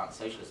unions to advance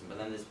socialism, but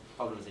then there's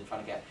problems in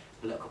trying to get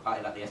a political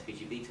party like the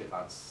SPGB to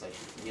advance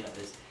socialism. You know,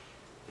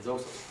 there's all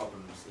sorts of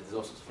problems, there's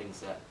all sorts of things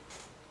that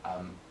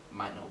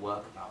might not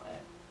work about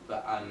it.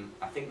 But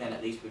I think then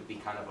at least we'd be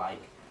kind of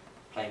like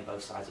playing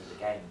both sides of the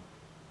game.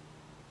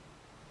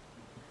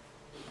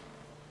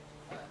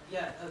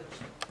 To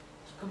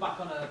come back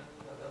on a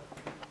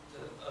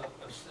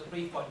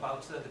brief point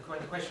about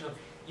the question of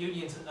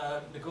unions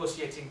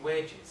negotiating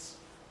wages.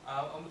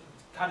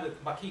 Kind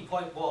of my key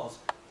point was,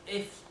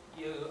 if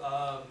you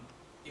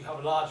have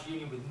a large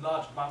union with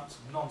large amounts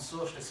of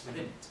non-socialists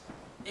within it,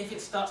 if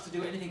it starts to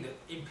do anything that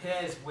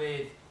impairs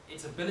with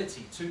its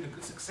ability to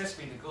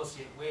successfully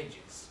negotiate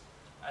wages,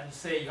 and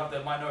say you have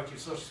the minority of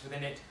socialists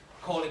within it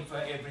calling for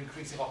ever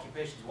increasing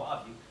occupations, what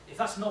have you, if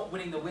that's not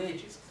winning the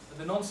wages, then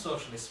the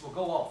non-socialists will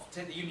go off,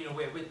 take the union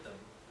away with them,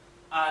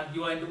 and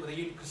you end up with a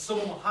union, because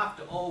someone will have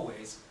to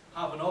always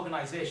have an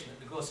organisation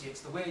that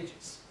negotiates the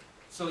wages.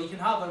 So you can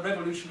have a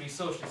revolutionary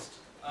socialist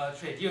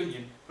trade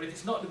union, but if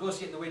it's not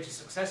negotiating the wages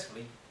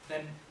successfully,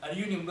 then a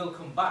union will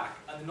come back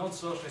and the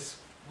non-socialists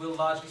will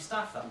largely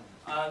staff that.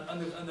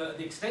 And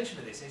the extension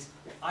of this is,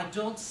 I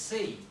don't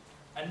see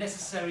a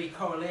necessary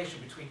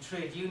correlation between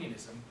trade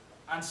unionism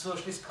and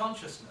socialist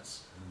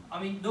consciousness.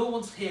 I mean, no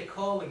one's here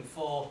calling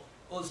for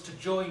us to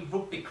join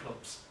rugby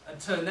clubs and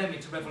turn them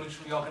into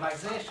revolutionary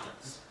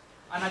organisations.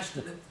 And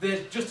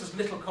there's just as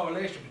little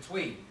correlation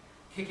between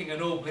kicking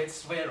an oblate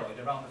spheroid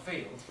around the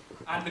field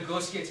and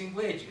negotiating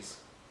wages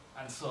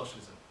and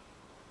socialism.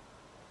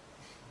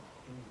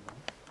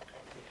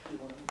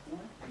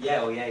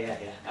 Yeah, well, yeah.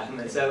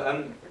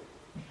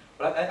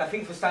 But I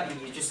think for starting,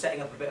 you're just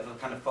setting up a bit of a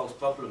kind of false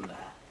problem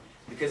there,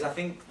 because I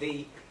think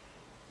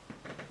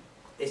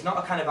it's not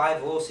a kind of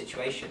either-or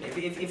situation. If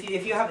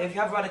you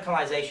have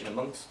radicalisation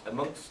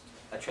amongst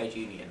a trade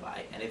union,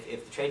 right, and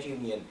if the trade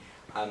union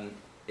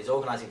is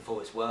organising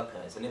for its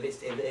workers, and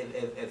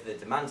if the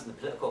demands and the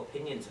political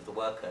opinions of the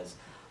workers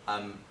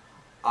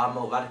are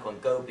more radical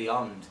and go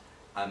beyond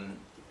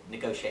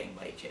negotiating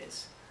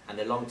wages, and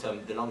the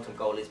long-term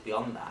goal is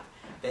beyond that,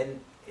 then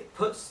it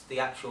puts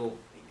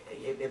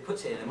it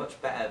puts it in a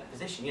much better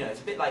position. You know,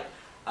 it's a bit like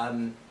I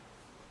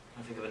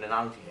think of an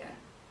analogy here.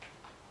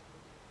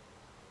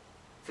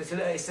 So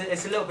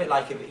it's a little bit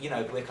like if, you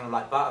know, we're kind of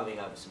like bartering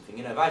over something.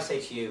 You know, if I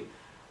say to you,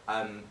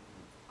 I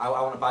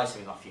want to buy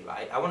something off you,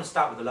 right? I want to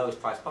start with the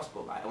lowest price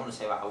possible, right? I want to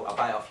say, right, I'll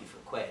buy it off you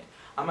for £1.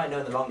 I might know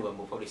in the long run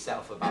we'll probably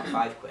settle for about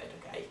 £5,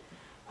 okay?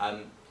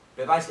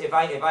 But if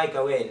I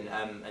go in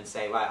and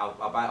say, right,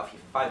 I'll buy it off you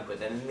for £5,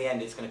 then in the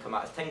end it's going to come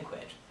out as £10.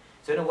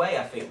 So in a way,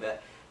 I think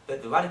that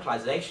the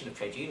radicalisation of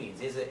trade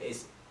unions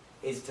is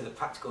to the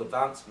practical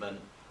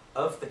advancement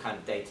of the kind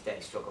of day-to-day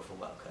struggle for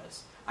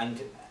workers,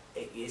 and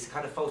it's a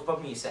kind of false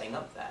problem you're setting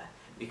up there,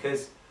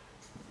 because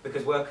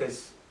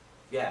workers,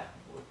 yeah.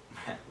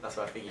 That's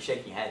what I think. You're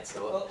shaking your head.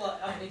 So. Well,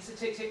 I mean,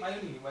 take my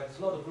own union, where there's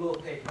a lot of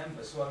low-paid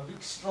members who are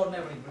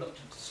extraordinarily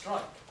reluctant to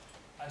strike,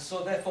 and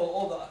so therefore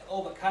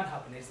all that can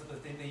happen is that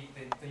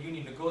the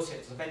union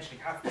negotiators eventually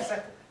have to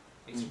settle.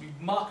 It's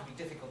remarkably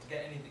difficult to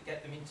get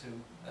them into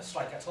a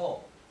strike at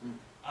all.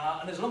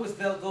 And as long as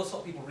those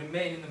sort of people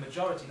remain in the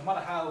majority, no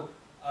matter how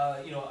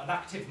you know, an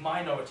active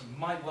minority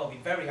might well be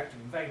very active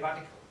and very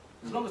radical,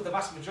 as long as the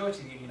vast majority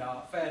of the union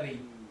are fairly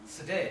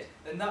sedate,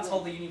 then that's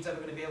all the union's ever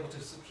going to be able to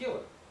secure.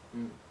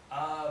 And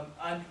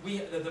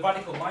the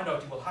radical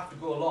minority will have to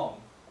go along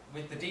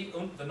with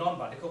the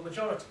non-radical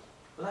majority.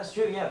 Well, that's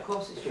true. Yeah, of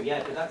course it's true.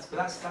 Yeah, but that's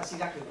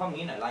exactly the problem.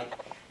 You know, like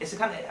it's a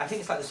kind of, I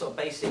think it's like the sort of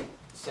basic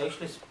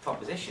socialist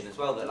proposition as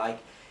well, that like,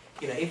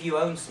 you know, if you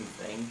own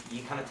something,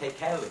 you kind of take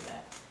care of it.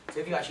 So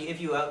if you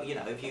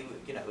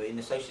in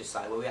the socialist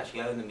side where we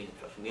actually own the means of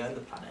production, we own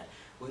the planet,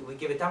 we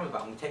give a damn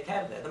about it and we take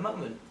care of it. At the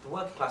moment, the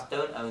working class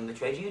don't own the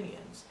trade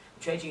unions.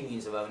 The trade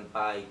unions are owned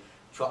by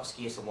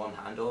Trotskyists on one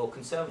hand or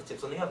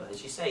conservatives on the other,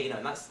 as you say, you know,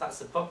 and that's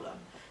the problem.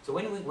 So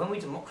when we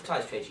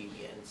democratise trade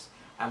unions,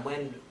 and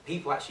when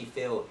people actually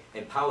feel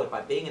empowered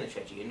by being in a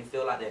trade union,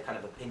 feel like their kind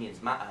of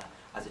opinions matter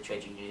as a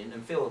trade union,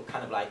 and feel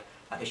kind of like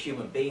a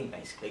human being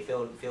basically,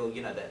 feel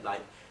you know, that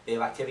like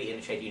their activity in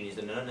a trade union is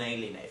an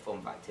unalienated form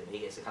of activity,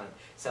 it's a kind of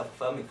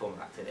self-affirming form of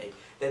activity,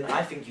 then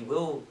I think you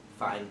will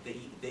find that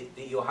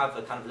you'll have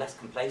a kind of less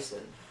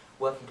complacent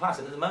working class.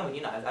 And at the moment,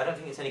 you know, I don't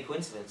think it's any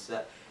coincidence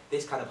that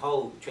this kind of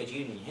whole trade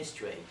union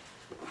history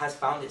has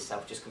found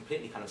itself just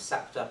completely kind of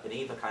sapped up in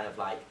either kind of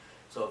like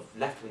sort of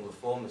left-wing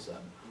reformism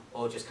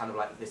or just kind of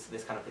like this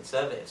kind of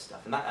conservative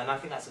stuff. And I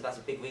think that's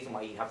a big reason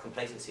why you have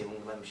complacency among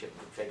the membership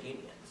of trade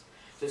unions.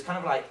 So it's kind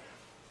of like,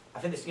 I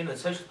think this, you know, the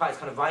Socialist Party is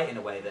kind of right in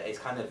a way that it's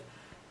kind of,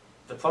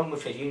 the problem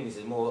with trade unions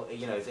is more,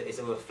 you know, is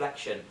a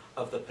reflection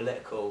of the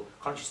political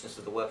consciousness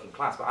of the working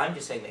class. But I'm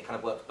just saying that it kind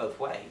of works both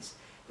ways.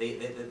 The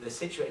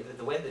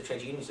way that the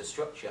trade unions are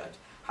structured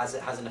has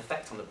an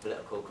effect on the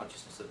political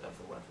consciousness of the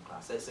working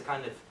class. So it's a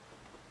kind of,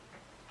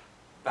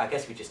 but I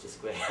guess we just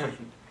disagree.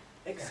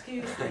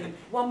 Excuse me,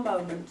 one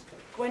moment.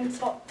 Gwen,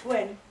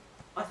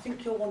 I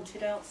think you're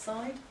wanted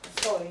outside.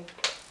 Sorry.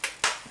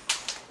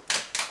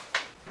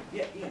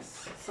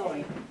 Yes,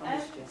 sorry, I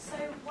missed you. So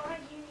why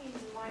unions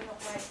and why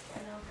not like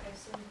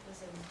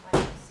anarcho-syndicalism,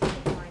 like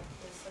something like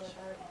the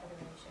Solidarity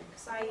Federation?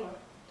 Because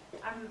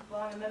I'm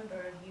a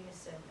member of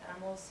Unison, and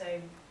I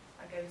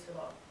go to a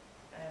lot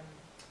of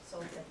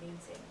Solfed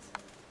meetings,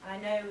 and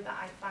I know that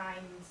I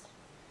find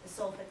the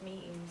Solfed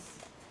meetings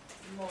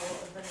more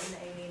of an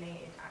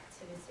unalienated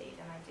activity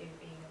than I do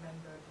being a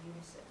member of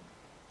Unison.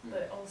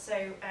 But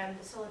also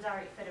the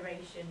Solidarity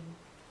Federation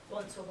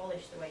want to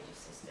abolish the wages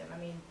system. I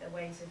mean, the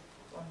ways of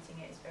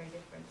wanting it is very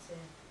different to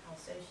how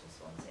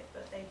socialists want it,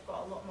 but they've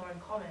got a lot more in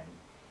common.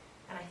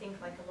 And I think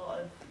like a lot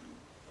of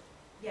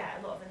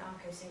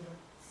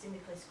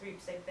anarcho-syndicalist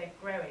groups, they're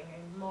growing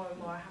and more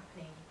are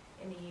happening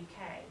in the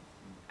UK.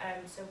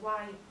 So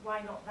why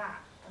not that?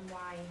 And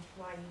why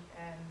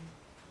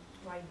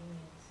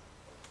unions?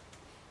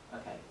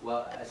 Okay,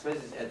 well, I suppose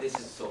this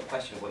is a sort of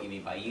question of what you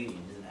mean by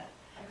union, isn't it?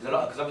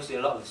 Because obviously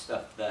a lot of the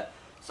stuff that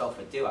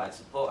Salford do, I'd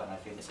support, and I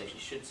think the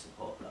Socialists should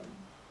support them.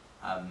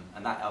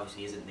 And that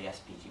obviously isn't the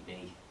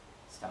SPGB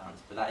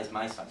stance, but that is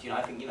my stance. You know,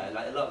 I think, you know,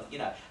 like a lot of, you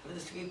know,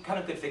 there's a kind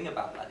of good thing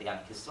about like the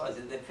anarchists as well, is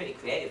that they're pretty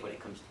creative when it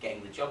comes to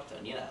getting the job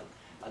done, you know.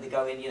 Like they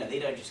go in, you know, they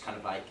don't just kind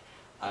of like,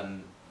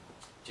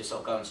 just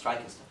sort of go on strike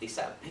and stuff. They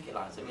set up picket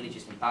lines that really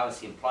just embarrass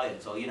the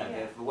employers, or, you know,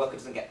 if the worker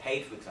doesn't get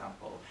paid, for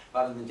example,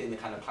 rather than doing the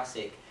kind of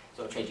classic sort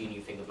sort of trade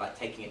union thing of like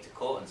taking it to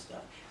court and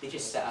stuff. They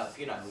just set up,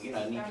 you know, and you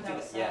can do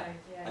that, yeah.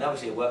 Yeah. And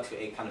obviously it works.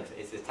 It kind of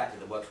is a tactic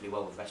that works really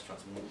well with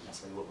restaurants and won't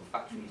necessarily work with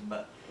factories,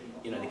 but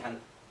you know they can.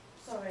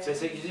 Sorry.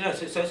 So you know,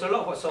 so a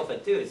lot of what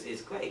Solfed do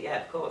is great,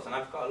 yeah, of course, and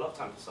I've got a lot of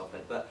time for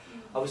Solfed, but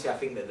obviously I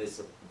think that there's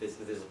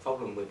a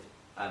problem with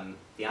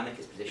the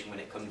anarchist position when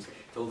it comes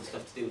to all the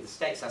stuff to do with the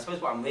state. So I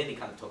suppose what I'm really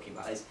kind of talking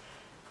about is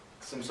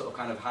some sort of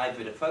kind of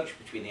hybrid approach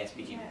between the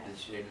SPG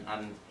position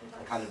and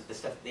the kind of the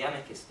stuff that the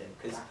anarchists do.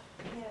 Because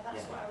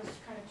that's what I was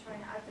kind of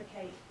trying to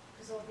advocate.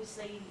 Because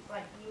obviously,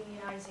 like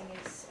unionising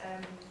is a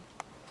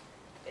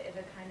bit of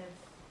a kind of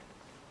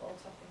hot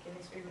topic in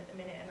this room at the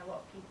minute, and a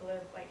lot of people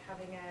are like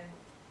having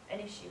an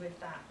issue with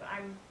that. But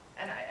I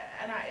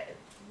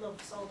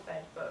love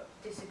Solfed, but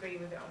disagree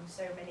with it on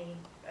so many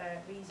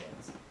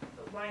reasons.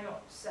 But why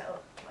not set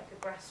up like a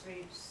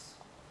grassroots,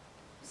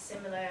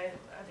 similar,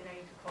 I don't know,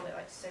 you could call it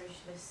like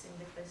socialist,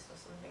 syndicalist or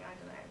something, I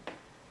don't know,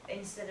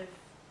 instead of,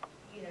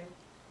 you know,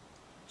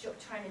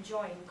 trying to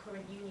join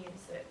current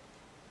unions that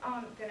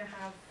aren't going to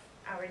have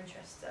our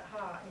interests at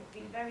heart. And it would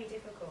be very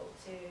difficult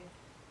to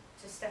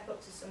step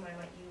up to somewhere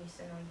like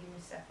Unison or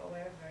UNICEF or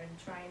wherever and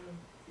try and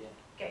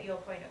get your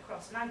point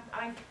across. And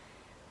I've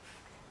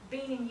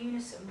been in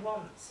Unison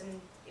once,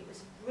 and it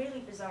was a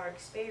really bizarre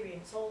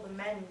experience. All the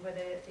men were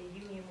the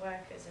union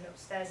workers, and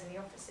upstairs in the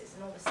offices,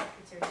 and all the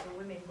secretaries were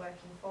women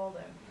working for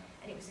them.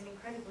 And it was an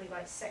incredibly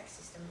like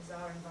sexist and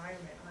bizarre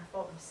environment. And I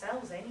thought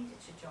themselves they needed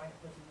to join a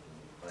bloody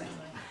union. But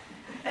anyway.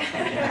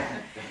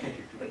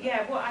 But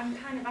yeah, what I'm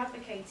kind of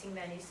advocating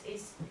then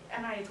is,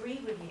 and I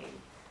agree with you,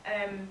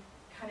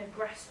 kind of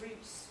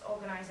grassroots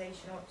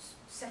organisation or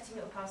setting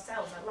it up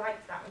ourselves. I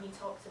liked that when you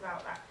talked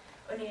about that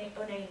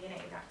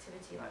unalienated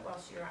activity, like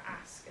whilst you're at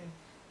ASK, and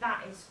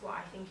that is what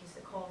I think is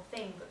the core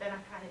thing. But then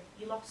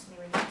you lost me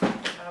when you were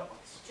talking about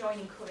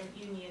joining current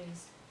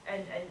unions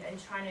and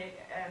trying to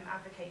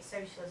advocate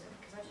socialism,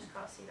 because I just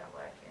can't see that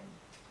working.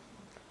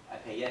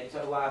 Okay, yeah.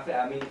 So well,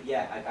 I mean,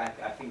 yeah,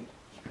 I think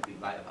you could be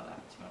right about that.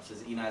 To be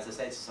honest, you know, as I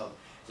say, it's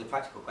a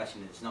practical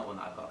question. It's not one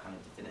that I've got a kind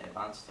of definitive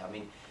answer to. I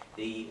mean,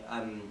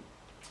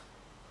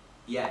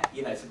 yeah,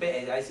 you know, it's a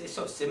bit, it's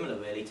sort of similar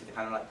really to the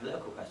kind of like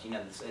political question. You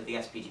know, the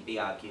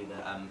SPGB argue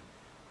that,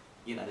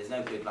 you know, there's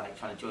no good like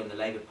trying to join the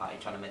Labour Party,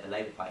 trying to make the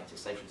Labour Party into a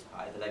socialist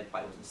party. The Labour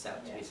Party wasn't set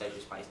up to be a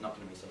socialist party, it's not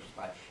going to be a socialist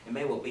party. It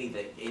may well be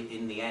that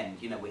in the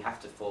end, you know, we have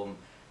to form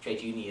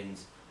trade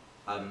unions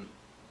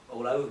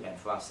all over again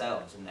for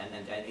ourselves and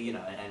you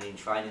know, and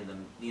enshrining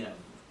them, you know,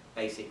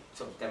 basic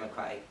sort of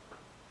democratic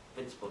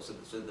principles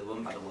so that they're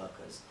run by the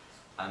workers.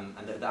 And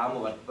that are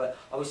more, but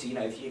obviously, you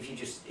know, if you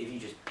just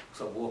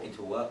sort of walk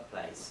into a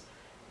workplace,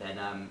 then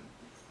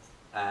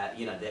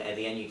you know, the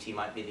NUT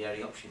might be the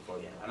only option for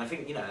you. And I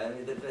think, you know,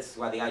 this is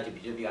why the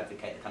IWW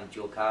advocate the kind of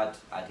dual card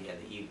idea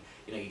that you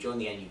know, you join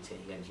the NUT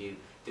and you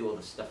do all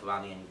the stuff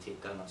around the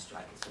NUT, going on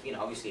strike and stuff. You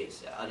know, obviously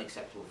it's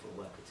unacceptable for a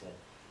worker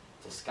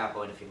to scab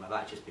or anything like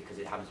that just because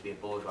it happens to be a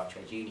bourgeois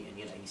trade union.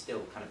 You know, you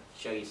still kind of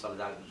show your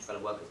solidarity with your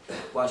fellow workers.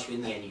 Whilst you're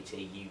in the NUT,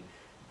 you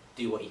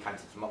do what you can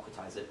to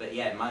democratise it, but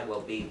yeah, it might well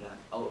be that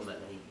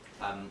ultimately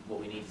what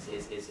we need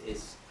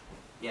is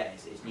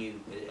new,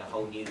 a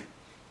whole new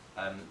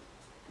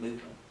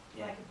movement.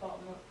 Yeah. Like a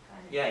bottom up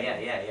kind of. Yeah. You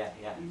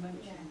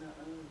mentioned that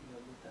earlier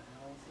with the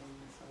housing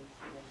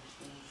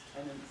associations,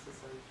 tenants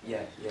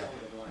associations, Yeah. all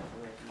the right to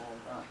work and all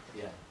that.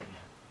 Yeah.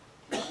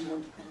 Do you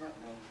want to come back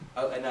now?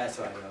 Oh, no,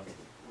 sorry.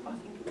 I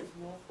think it was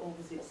Rob, or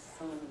was it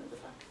Simon at the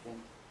back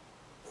again?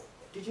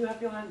 Did you have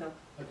your hand up?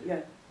 I did.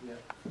 Yeah.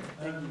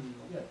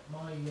 Yeah,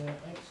 my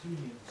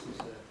ex-union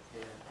sister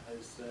here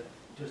has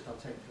just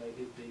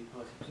articulated the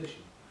party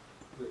position,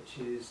 which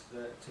is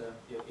that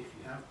you know, if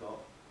you have got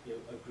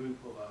a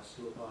group of us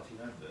who are party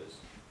members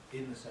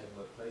in the same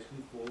workplace,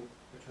 we form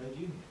a trade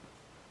union.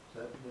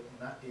 So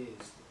that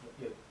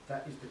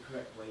is the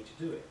correct way to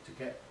do it, to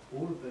get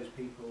all of those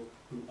people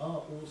who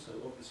are also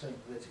of the same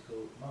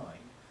political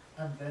mind,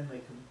 and then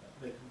they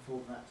can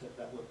form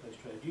that workplace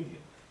trade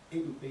union.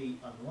 It would be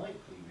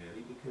unlikely,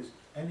 really, because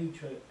any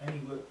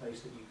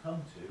workplace that you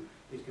come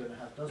to is going to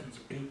have dozens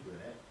of people in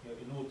it, you know,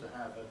 in order to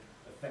have an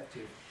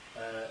effective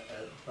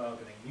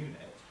bargaining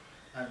unit,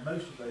 and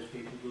most of those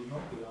people will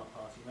not be our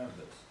party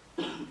members.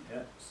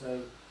 Yeah?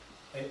 So,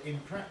 in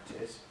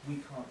practice, we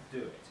can't do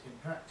it. In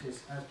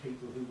practice, as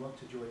people who want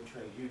to join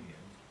trade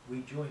unions,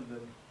 we join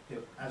them, you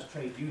know, as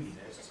trade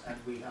unionists, and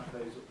we have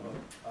those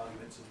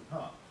arguments in the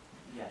park.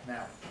 Yeah.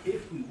 Now,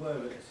 if we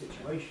were in a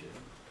situation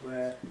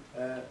where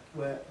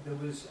there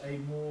was a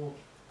more,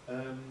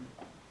 how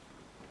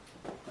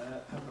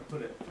can I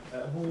put it,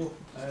 a more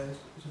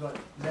sort of like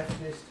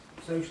leftist,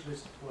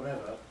 socialist,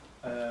 whatever,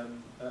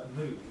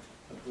 move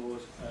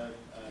abroad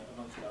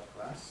amongst our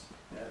class,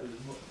 there was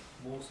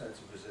more sense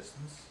of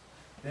resistance,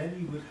 then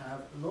you would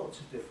have lots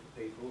of different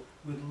people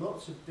with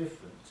lots of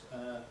different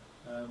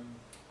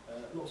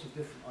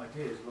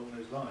ideas along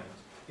those lines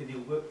in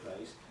your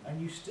workplace,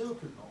 and you still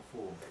could not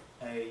form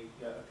a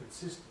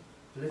consistent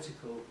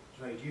political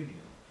trade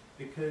union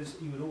because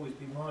you would always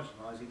be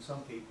marginalising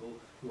some people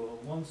who are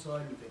on one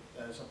side who think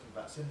something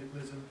about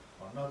syndicalism,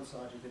 on another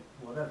side who think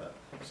whatever.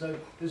 So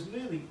there's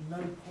really no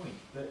point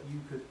that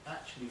you could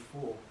actually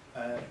form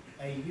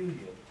a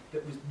union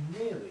that was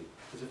nearly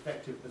as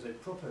effective as a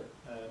proper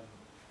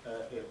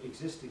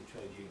existing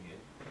trade union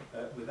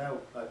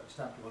without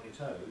stamping on your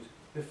toes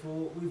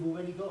before we've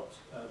already got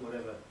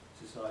whatever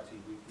society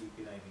we've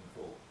been aiming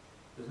for.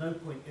 There's no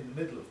point in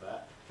the middle of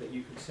that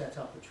you can set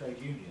up a trade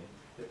union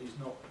that is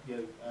not,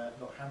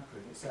 not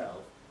hampering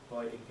itself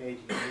by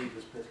engaging in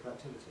needless political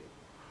activity.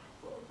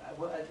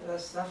 Well,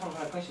 that's one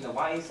kind of question. Though.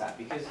 Why is that?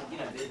 Because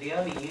the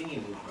early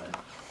union movement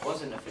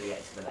wasn't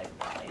affiliated to the Labour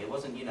Party. It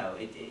wasn't,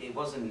 it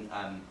wasn't,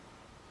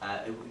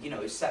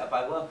 it was set up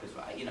by workers,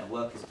 right?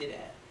 Workers did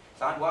it.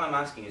 So what I'm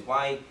asking is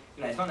why,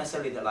 it's not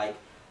necessarily that like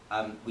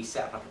we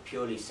set up like a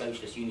purely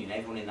socialist union.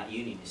 Everyone in that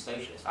union is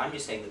socialist. I'm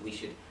just saying that we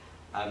should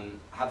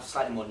have a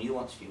slightly more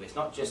nuanced view. It's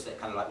not just that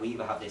kind of like we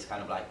either have this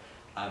kind of like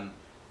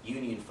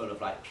union full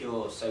of like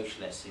pure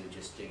socialists who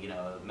just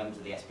members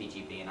of the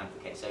SPGB and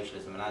advocate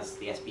socialism, and as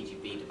the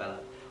SPGB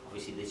develop,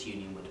 obviously this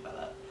union would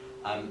develop,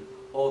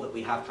 or that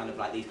we have kind of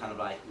like these kind of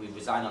like we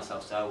resign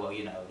ourselves to, oh well,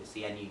 it's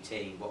the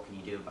NUT, what can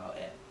you do about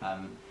it?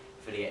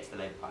 Affiliate to the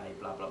Labour Party,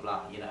 blah blah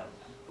blah.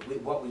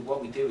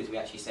 What we do is we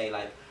actually say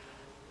like,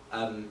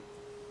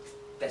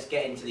 let's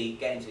get into the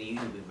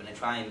union movement and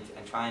try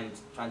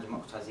and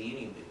democratise the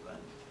union movement.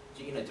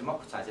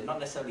 Democratise it, not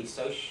necessarily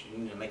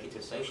make it to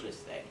a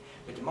socialist thing,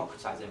 but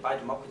democratise it. And by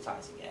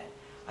democratising it,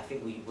 I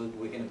think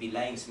we're going to be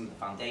laying some of the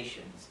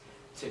foundations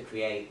to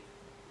create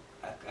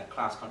a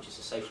class-conscious,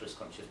 a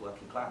socialist-conscious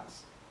working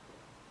class.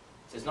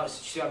 So it's not.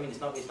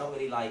 It's not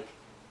really like.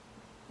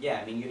 Yeah,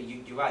 I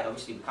mean, you're right.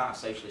 Obviously, we can't have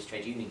socialist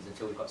trade unions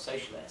until we've got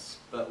socialists,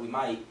 but we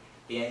might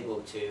be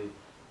able to,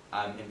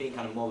 in being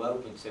kind of more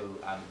open to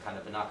kind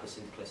of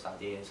anarcho-syndicalist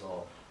ideas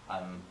or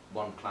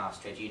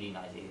one-class trade union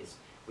ideas,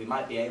 we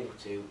might be able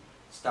to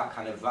start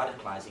kind of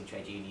radicalising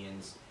trade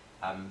unions,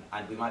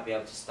 and we might be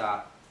able to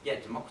start,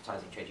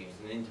 democratising trade unions.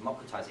 And in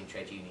democratising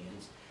trade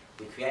unions,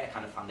 we create a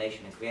kind of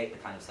foundation and create the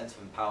kind of sense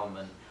of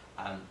empowerment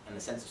and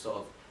the sense of sort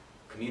of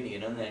community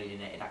and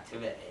unalienated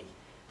activity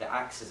that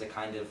acts as a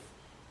kind of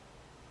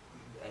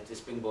a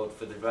springboard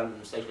for the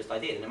development of socialist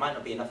ideas. And it might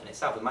not be enough in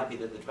itself. It might be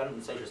that the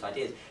development of socialist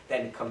ideas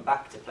then come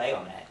back to play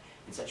on it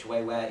in such a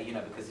way where,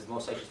 because there's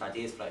more socialist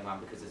ideas floating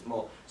around, because there's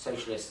more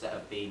socialists that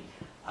have been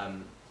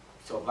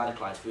sort of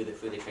radicalised through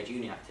the trade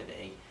union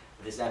activity,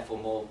 there's therefore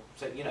more,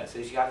 so you have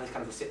this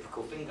kind of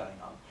reciprocal thing going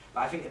on.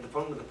 But I think that the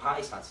problem with the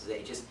party stance is that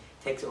it just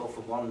takes it all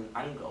from one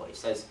angle. It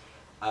says,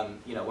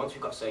 once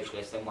we've got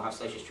socialists, then we'll have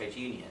socialist trade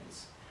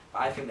unions.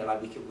 But I think that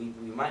like we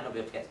might not be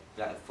able to get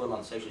like,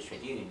 full-on socialist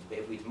trade unions, but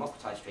if we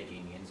democratise trade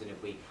unions and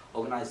if we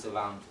organise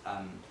around,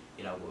 the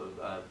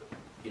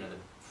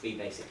three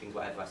basic things,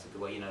 whatever I said, the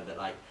way that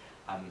like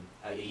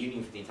a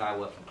union for the entire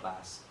working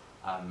class,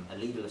 a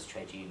leaderless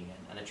trade union,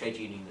 and a trade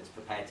union that's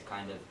prepared to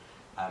kind of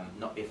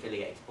not be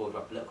affiliated to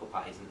bourgeois political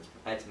parties and that's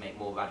prepared to make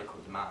more radical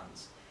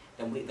demands,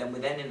 then we're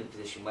then in a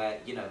position where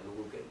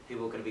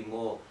people are going to be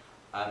more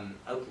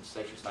open to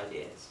socialist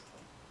ideas.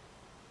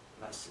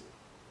 That's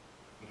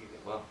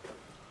well,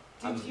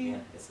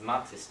 it's a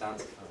Marxist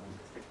stance.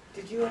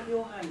 Did you have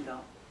your hand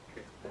up?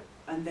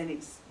 And then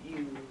it's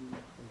you.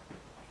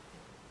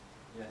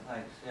 Yeah,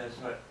 thanks. Yeah,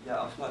 sorry.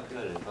 Yeah, I spoke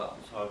earlier, but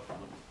I'm sorry for the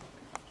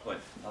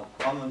point.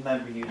 I'm a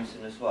member of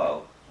Unison as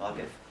well.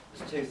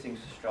 There's two things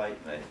that frustrate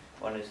me.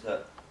 One is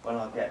that when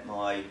I get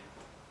my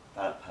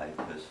ballot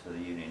papers for the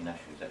Union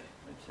National Executive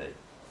Committee,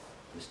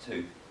 there's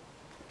two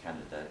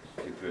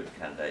groups of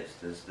candidates.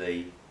 There's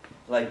the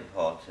Labour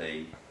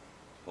Party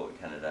supported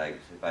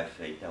candidates who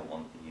basically don't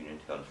want the union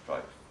to go on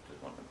strike,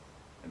 just want to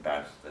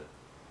embarrass the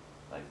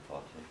Labour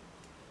Party.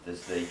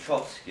 There's the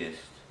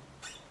Trotskyist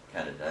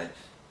candidates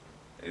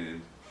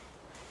who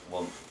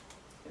want,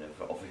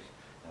 for obvious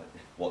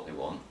what they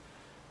want,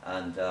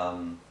 and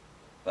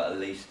but at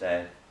least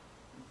they're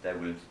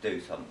willing to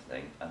do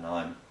something. And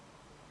I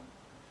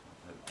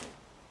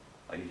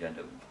usually end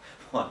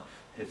up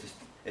if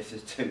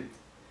there's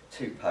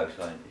two posts,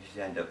 I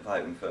usually end up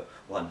voting for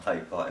one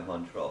Labour Party and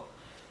one Trot.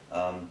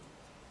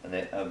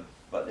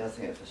 But the other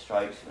thing that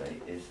frustrates me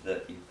is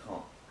that you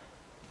can't.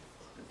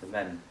 The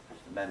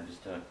members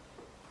don't.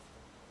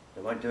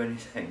 They won't do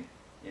anything.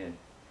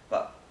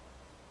 But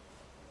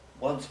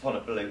once upon a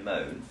blue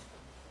moon,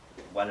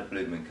 when a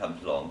blue moon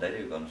comes along, they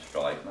do go on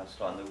strike. And that's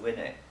the time they win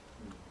it.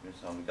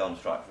 So we go on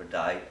strike for a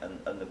day,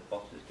 and the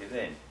bosses give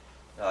in.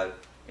 So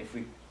if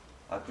we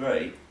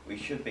agree, we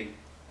should be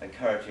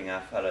encouraging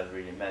our fellow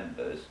union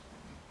members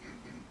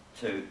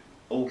to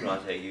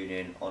organise their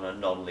union on a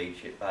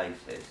non-leadership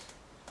basis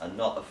and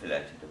not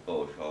affiliated to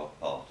bourgeois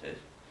parties,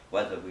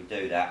 whether we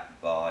do that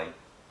by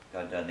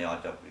going down the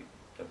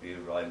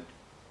IWW road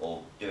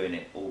or doing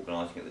it,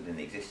 organising it within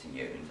the existing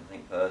unions. I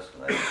think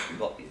personally, we've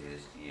got these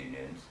existing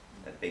unions,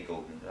 they're big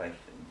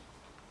organisations,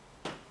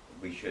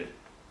 we should,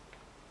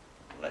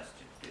 let's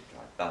just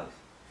try both.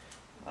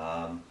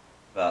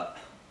 But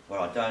where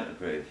I don't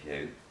agree with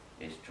you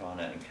is trying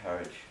to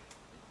encourage,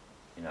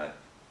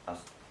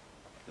 us,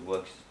 the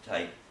workers to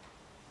take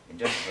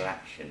industrial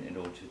action in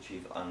order to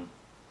achieve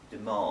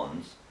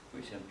demands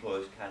which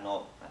employers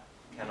cannot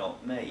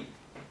meet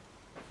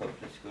for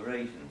political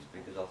reasons,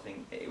 because I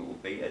think it will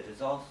be a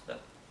disaster.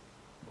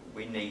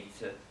 We need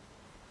to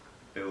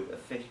build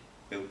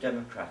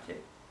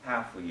democratic,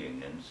 powerful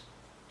unions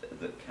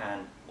that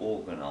can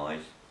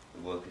organise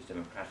the workers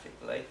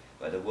democratically,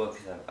 where the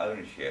workers have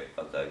ownership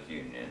of those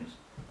unions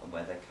and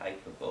where they're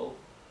capable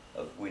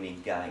of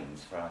winning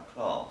gains for our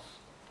class.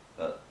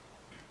 But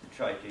the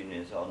trade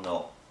unions are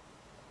not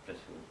a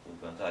political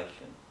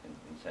organisation in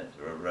the sense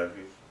of a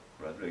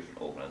revolution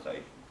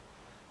organisation.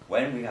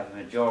 When we have a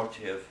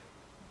majority of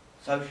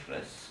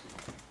socialists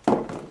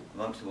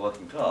amongst the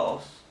working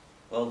class,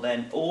 well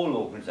then all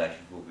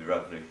organisations will be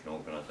revolution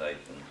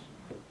organisations.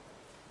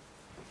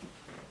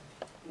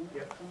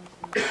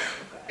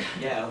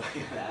 Yeah,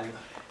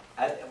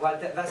 well,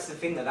 that's the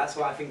thing, though. That's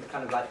why I think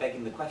kind of like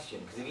begging the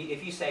question. Because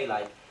if you say,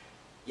 like,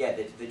 yeah,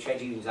 the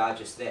trade unions are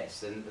just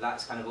this, and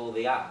that's kind of all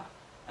they are.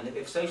 And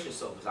if socialists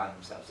sort of resign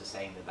themselves to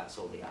saying that that's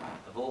all they are,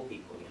 of all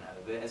people, you know,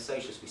 but as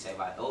socialists we say,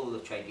 right, all the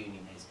trade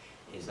union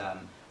is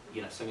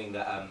you know, something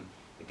that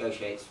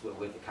negotiates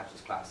with the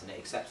capitalist class and it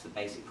accepts the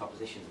basic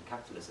propositions of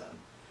capitalism,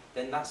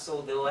 then that's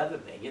all they'll ever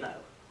be, you know.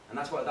 And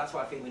that's what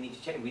I think we need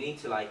to change. We need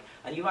to, like,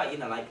 and you're right, you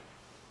know, like,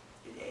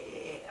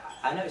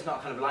 I know it's not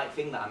a kind of light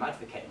thing that I'm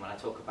advocating when I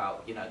talk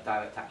about, you know,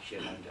 direct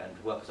action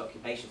and workers'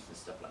 occupations and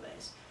stuff like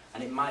this.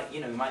 And it might, you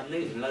know, we might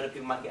lose and a load of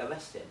people might get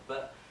arrested.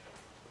 But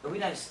when we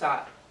don't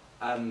start,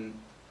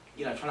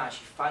 you know, trying to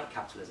actually fight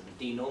capitalism and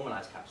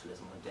denormalise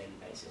capitalism on a daily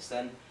basis,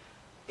 then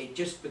it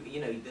just,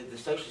 you know, the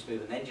socialist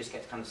movement then just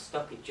gets kind of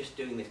stuck at just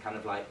doing this kind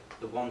of like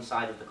the one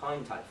side of the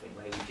coin type thing,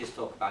 where we just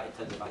talk about it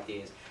in terms of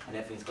ideas and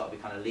everything's got to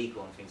be kind of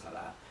legal and things like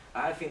that.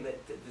 I think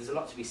that there's a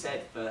lot to be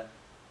said for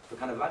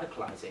kind of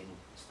radicalising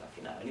stuff,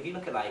 you know. And if you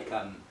look at, like,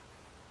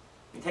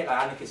 you take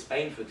like anarchist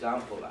Spain for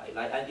example, like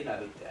you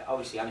know,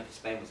 obviously anarchist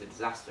Spain was a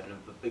disaster, and a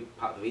big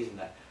part of the reason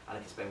that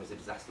anarchist Spain was a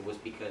disaster was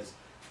because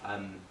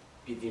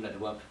you know, they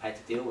weren't prepared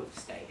to deal with the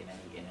state in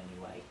any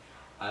way.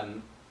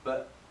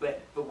 But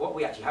what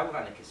we actually have with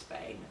anarchist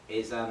Spain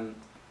is an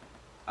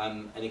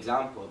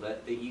example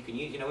that you can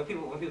use. You know,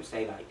 when people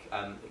say, like,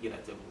 you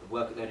know, the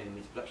workers don't even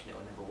mean production, it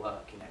will never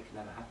work. You know, it can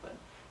never happen.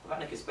 With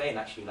anarchist Spain,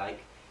 actually, like,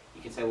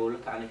 you can say, well,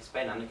 look at anarchist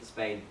Spain. Anarchist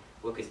Spain,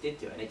 workers did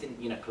do it, and it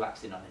didn't, you know,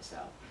 collapse in on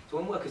itself. So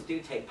when workers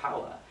do take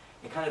power,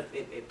 it kind of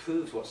it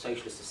proves what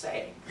socialists are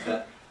saying,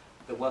 that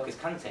workers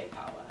can take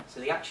power. So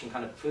the action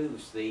kind of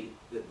proves the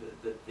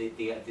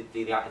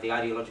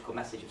ideological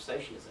message of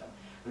socialism.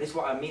 And this is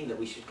what I mean, that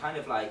we should kind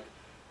of, like,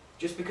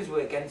 just because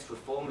we're against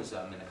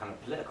reformism in the kind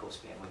of political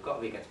sphere, we've got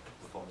to be against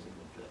reformism in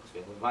the political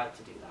sphere, we're right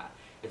to do that.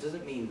 It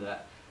doesn't mean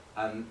that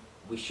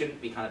we shouldn't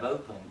be kind of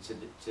open to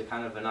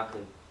kind of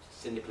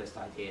anarcho-syndicalist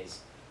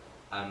ideas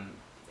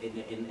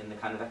in the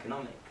kind of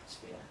economic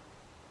sphere.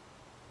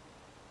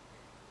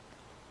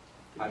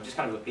 I'm just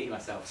kind of repeating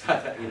myself, so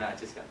you know, I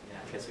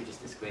guess we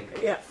just disagree.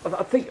 Yeah,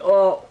 I think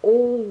all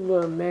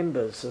the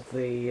members of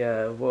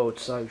the World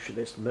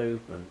Socialist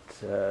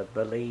movement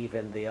believe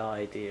in the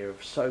idea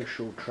of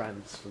social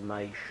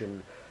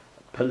transformation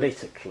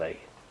politically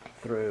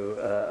through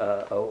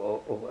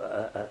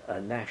a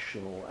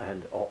national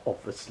and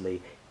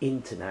obviously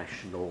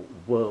international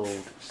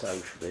world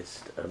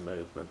socialist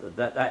movement.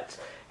 That's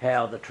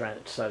how the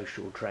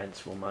social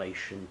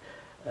transformation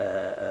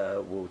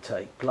will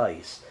take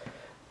place.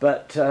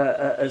 But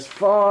as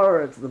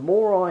far as the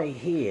more I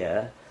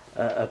hear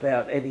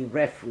about any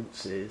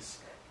references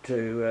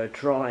to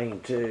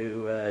trying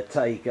to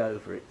take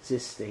over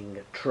existing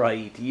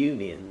trade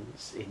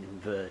unions, in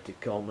inverted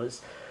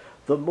commas,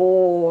 the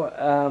more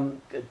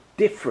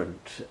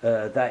different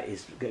that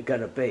is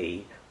going to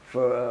be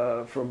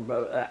from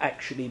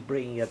actually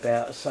bringing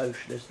about a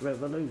socialist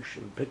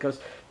revolution,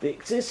 because the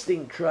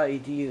existing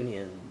trade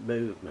union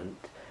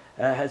movement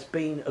has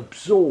been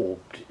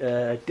absorbed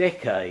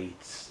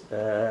decades,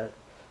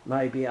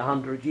 maybe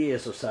 100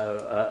 years or so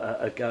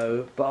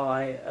ago,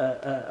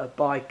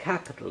 by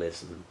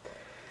capitalism.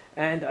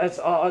 And as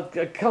I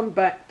come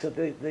back to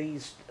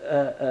this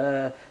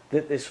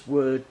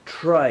word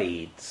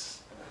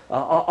trades,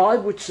 I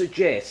would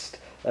suggest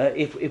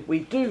if we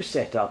do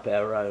set up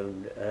our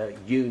own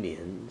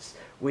unions,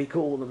 we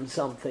call them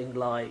something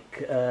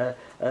like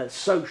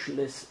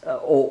socialist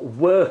or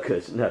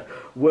workers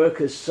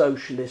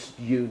socialist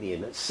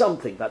union,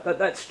 something like that.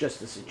 That's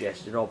just a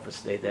suggestion.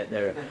 Obviously, that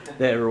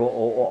there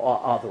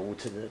are other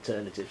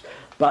alternatives,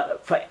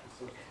 but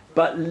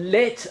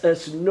let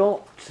us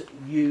not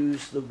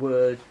use the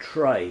word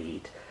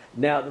trade.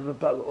 Now,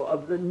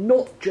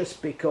 not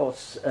just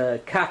because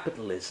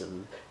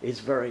capitalism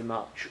is very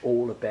much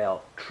all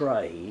about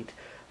trade,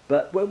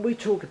 but when we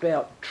talk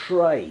about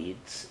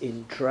trades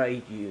in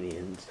trade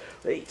unions,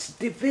 it's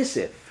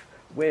divisive.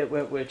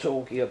 We're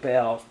talking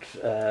about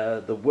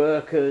the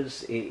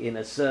workers in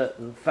a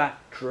certain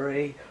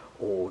factory,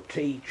 or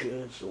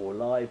teachers, or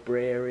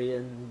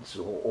librarians,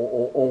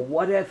 or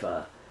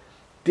whatever.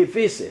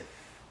 Divisive.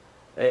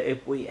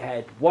 If we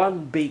had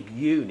one big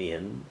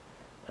union,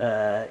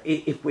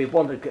 if we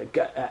want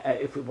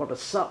to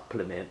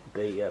supplement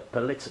the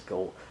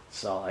political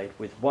side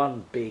with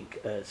one big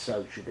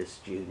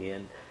socialist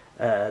union,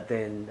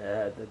 then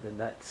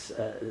that's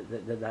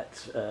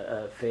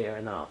fair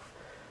enough.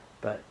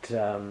 But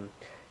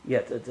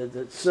yeah,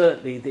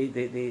 certainly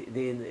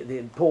the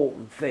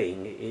important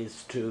thing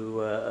is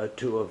to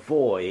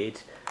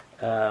avoid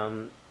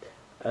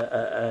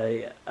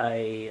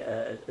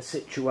a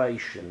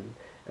situation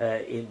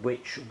in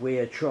which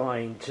we're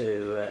trying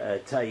to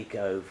take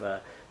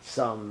over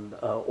some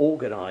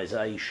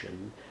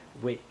organisation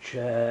which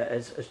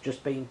has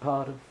just been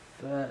part of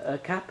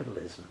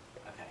capitalism.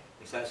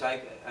 So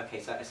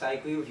I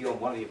agree with you on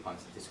one of your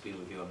points and disagree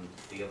with you on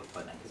the other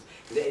point.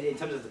 Because in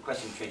terms of the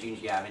question of trade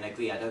unions, yeah, I mean, I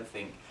agree. I don't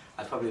think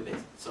I was probably a bit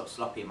sort of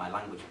sloppy in my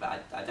language,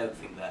 but I don't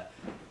think that.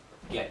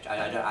 Yeah,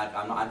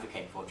 I'm not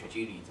advocating for trade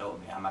unions.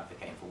 Ultimately, I'm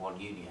advocating for one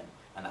union,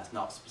 and that's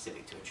not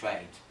specific to a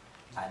trade.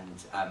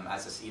 And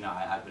as you know,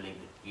 I believe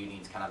that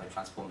unions can have a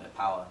transformative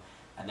power,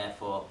 and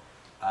therefore,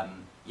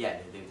 yeah,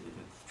 the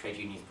trade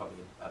union is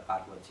probably a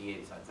bad word to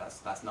use.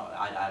 That's not.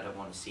 I don't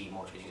want to see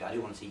more trade unions. I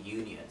do want to see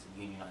unions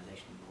and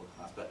unionisation in the working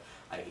class. But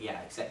yeah,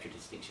 I accept your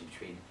distinction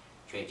between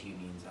trade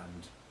unions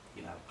and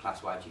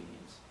class-wide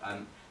unions.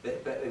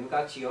 But in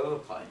regard to your other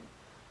point,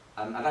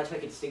 I'd like to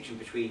make a distinction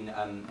between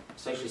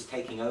socialists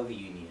taking over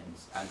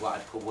unions and what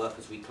I'd call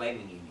workers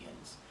reclaiming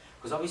unions.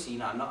 Because obviously,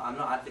 I'm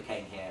not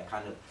advocating here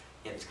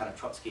this kind of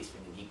Trotskyist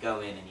thing that you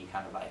go in and you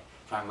kind of like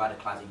try and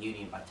radicalise a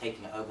union by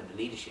taking it over in the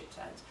leadership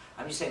sense.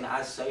 I'm just saying that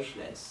as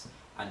socialists,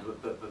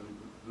 but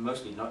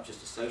mostly not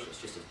just as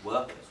socialists, just as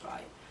workers,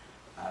 right?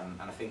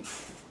 And I think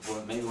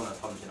maybe one of the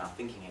problems in our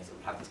thinking is that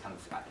we have this kind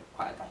of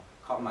quite a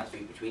dichotomized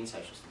view between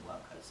socialists and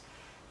workers.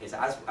 Is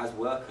that as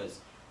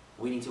workers,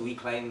 we need to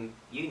reclaim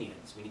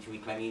unions. We need to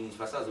reclaim unions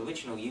for ourselves.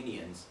 Original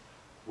unions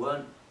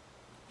weren't,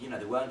 they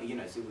weren't,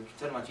 so we can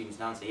turn around unions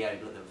now and say, yeah,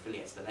 look, they're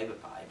affiliates of the Labour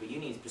Party, but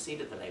unions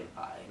preceded the Labour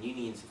Party, and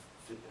unions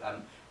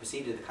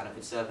preceded the kind of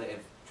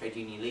conservative trade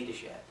union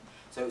leadership.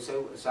 So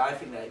I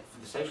think that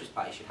the Socialist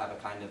Party should have a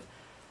kind of,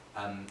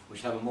 we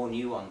should have a more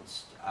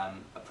nuanced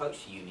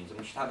approach to unions, and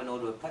we should have an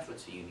order of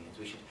preference for unions.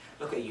 We should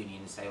look at a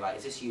union and say, right,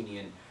 is this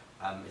union,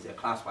 is it a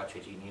class-wide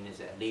trade union, is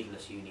it a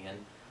leaderless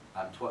union,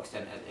 to what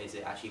extent is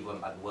it actually run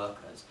by the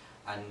workers,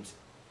 and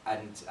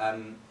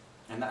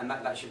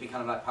that should be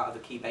kind of like part of the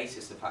key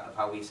basis of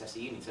how we assess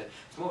the union. So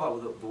it's more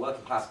about the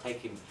working class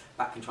taking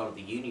back control of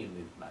the union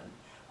movement,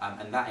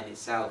 and that in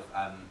itself,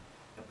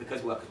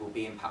 because workers will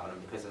be in power,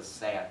 and because, as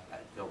I say,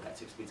 they'll get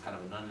to experience kind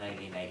of an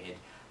unalienated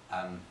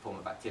form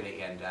of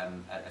activity and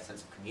a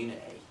sense of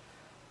community,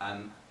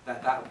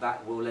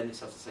 that will lend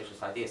itself to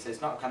socialist ideas. So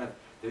it's not kind of,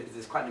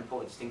 there's quite an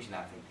important distinction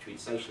there, I think, between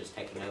socialists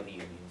taking over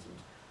unions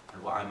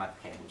and what I'm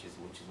advocating, which is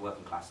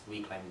working class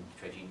reclaiming the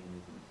trade union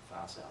movement for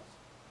ourselves.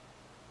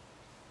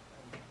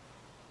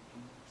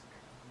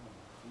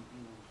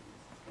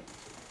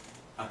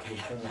 Okay,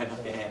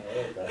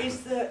 yeah.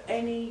 Is there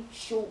any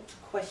short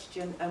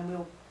question, and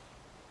we'll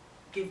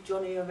give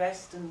Johnny a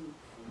rest and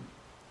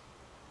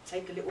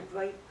take a little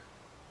break?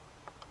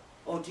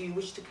 Or do you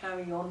wish to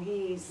carry on?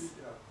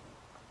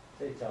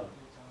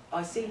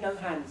 I see no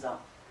hands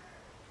up.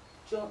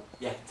 John?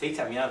 Yeah, tea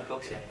time, yeah, of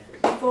course, yeah.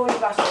 Before we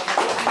rush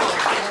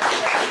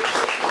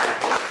on,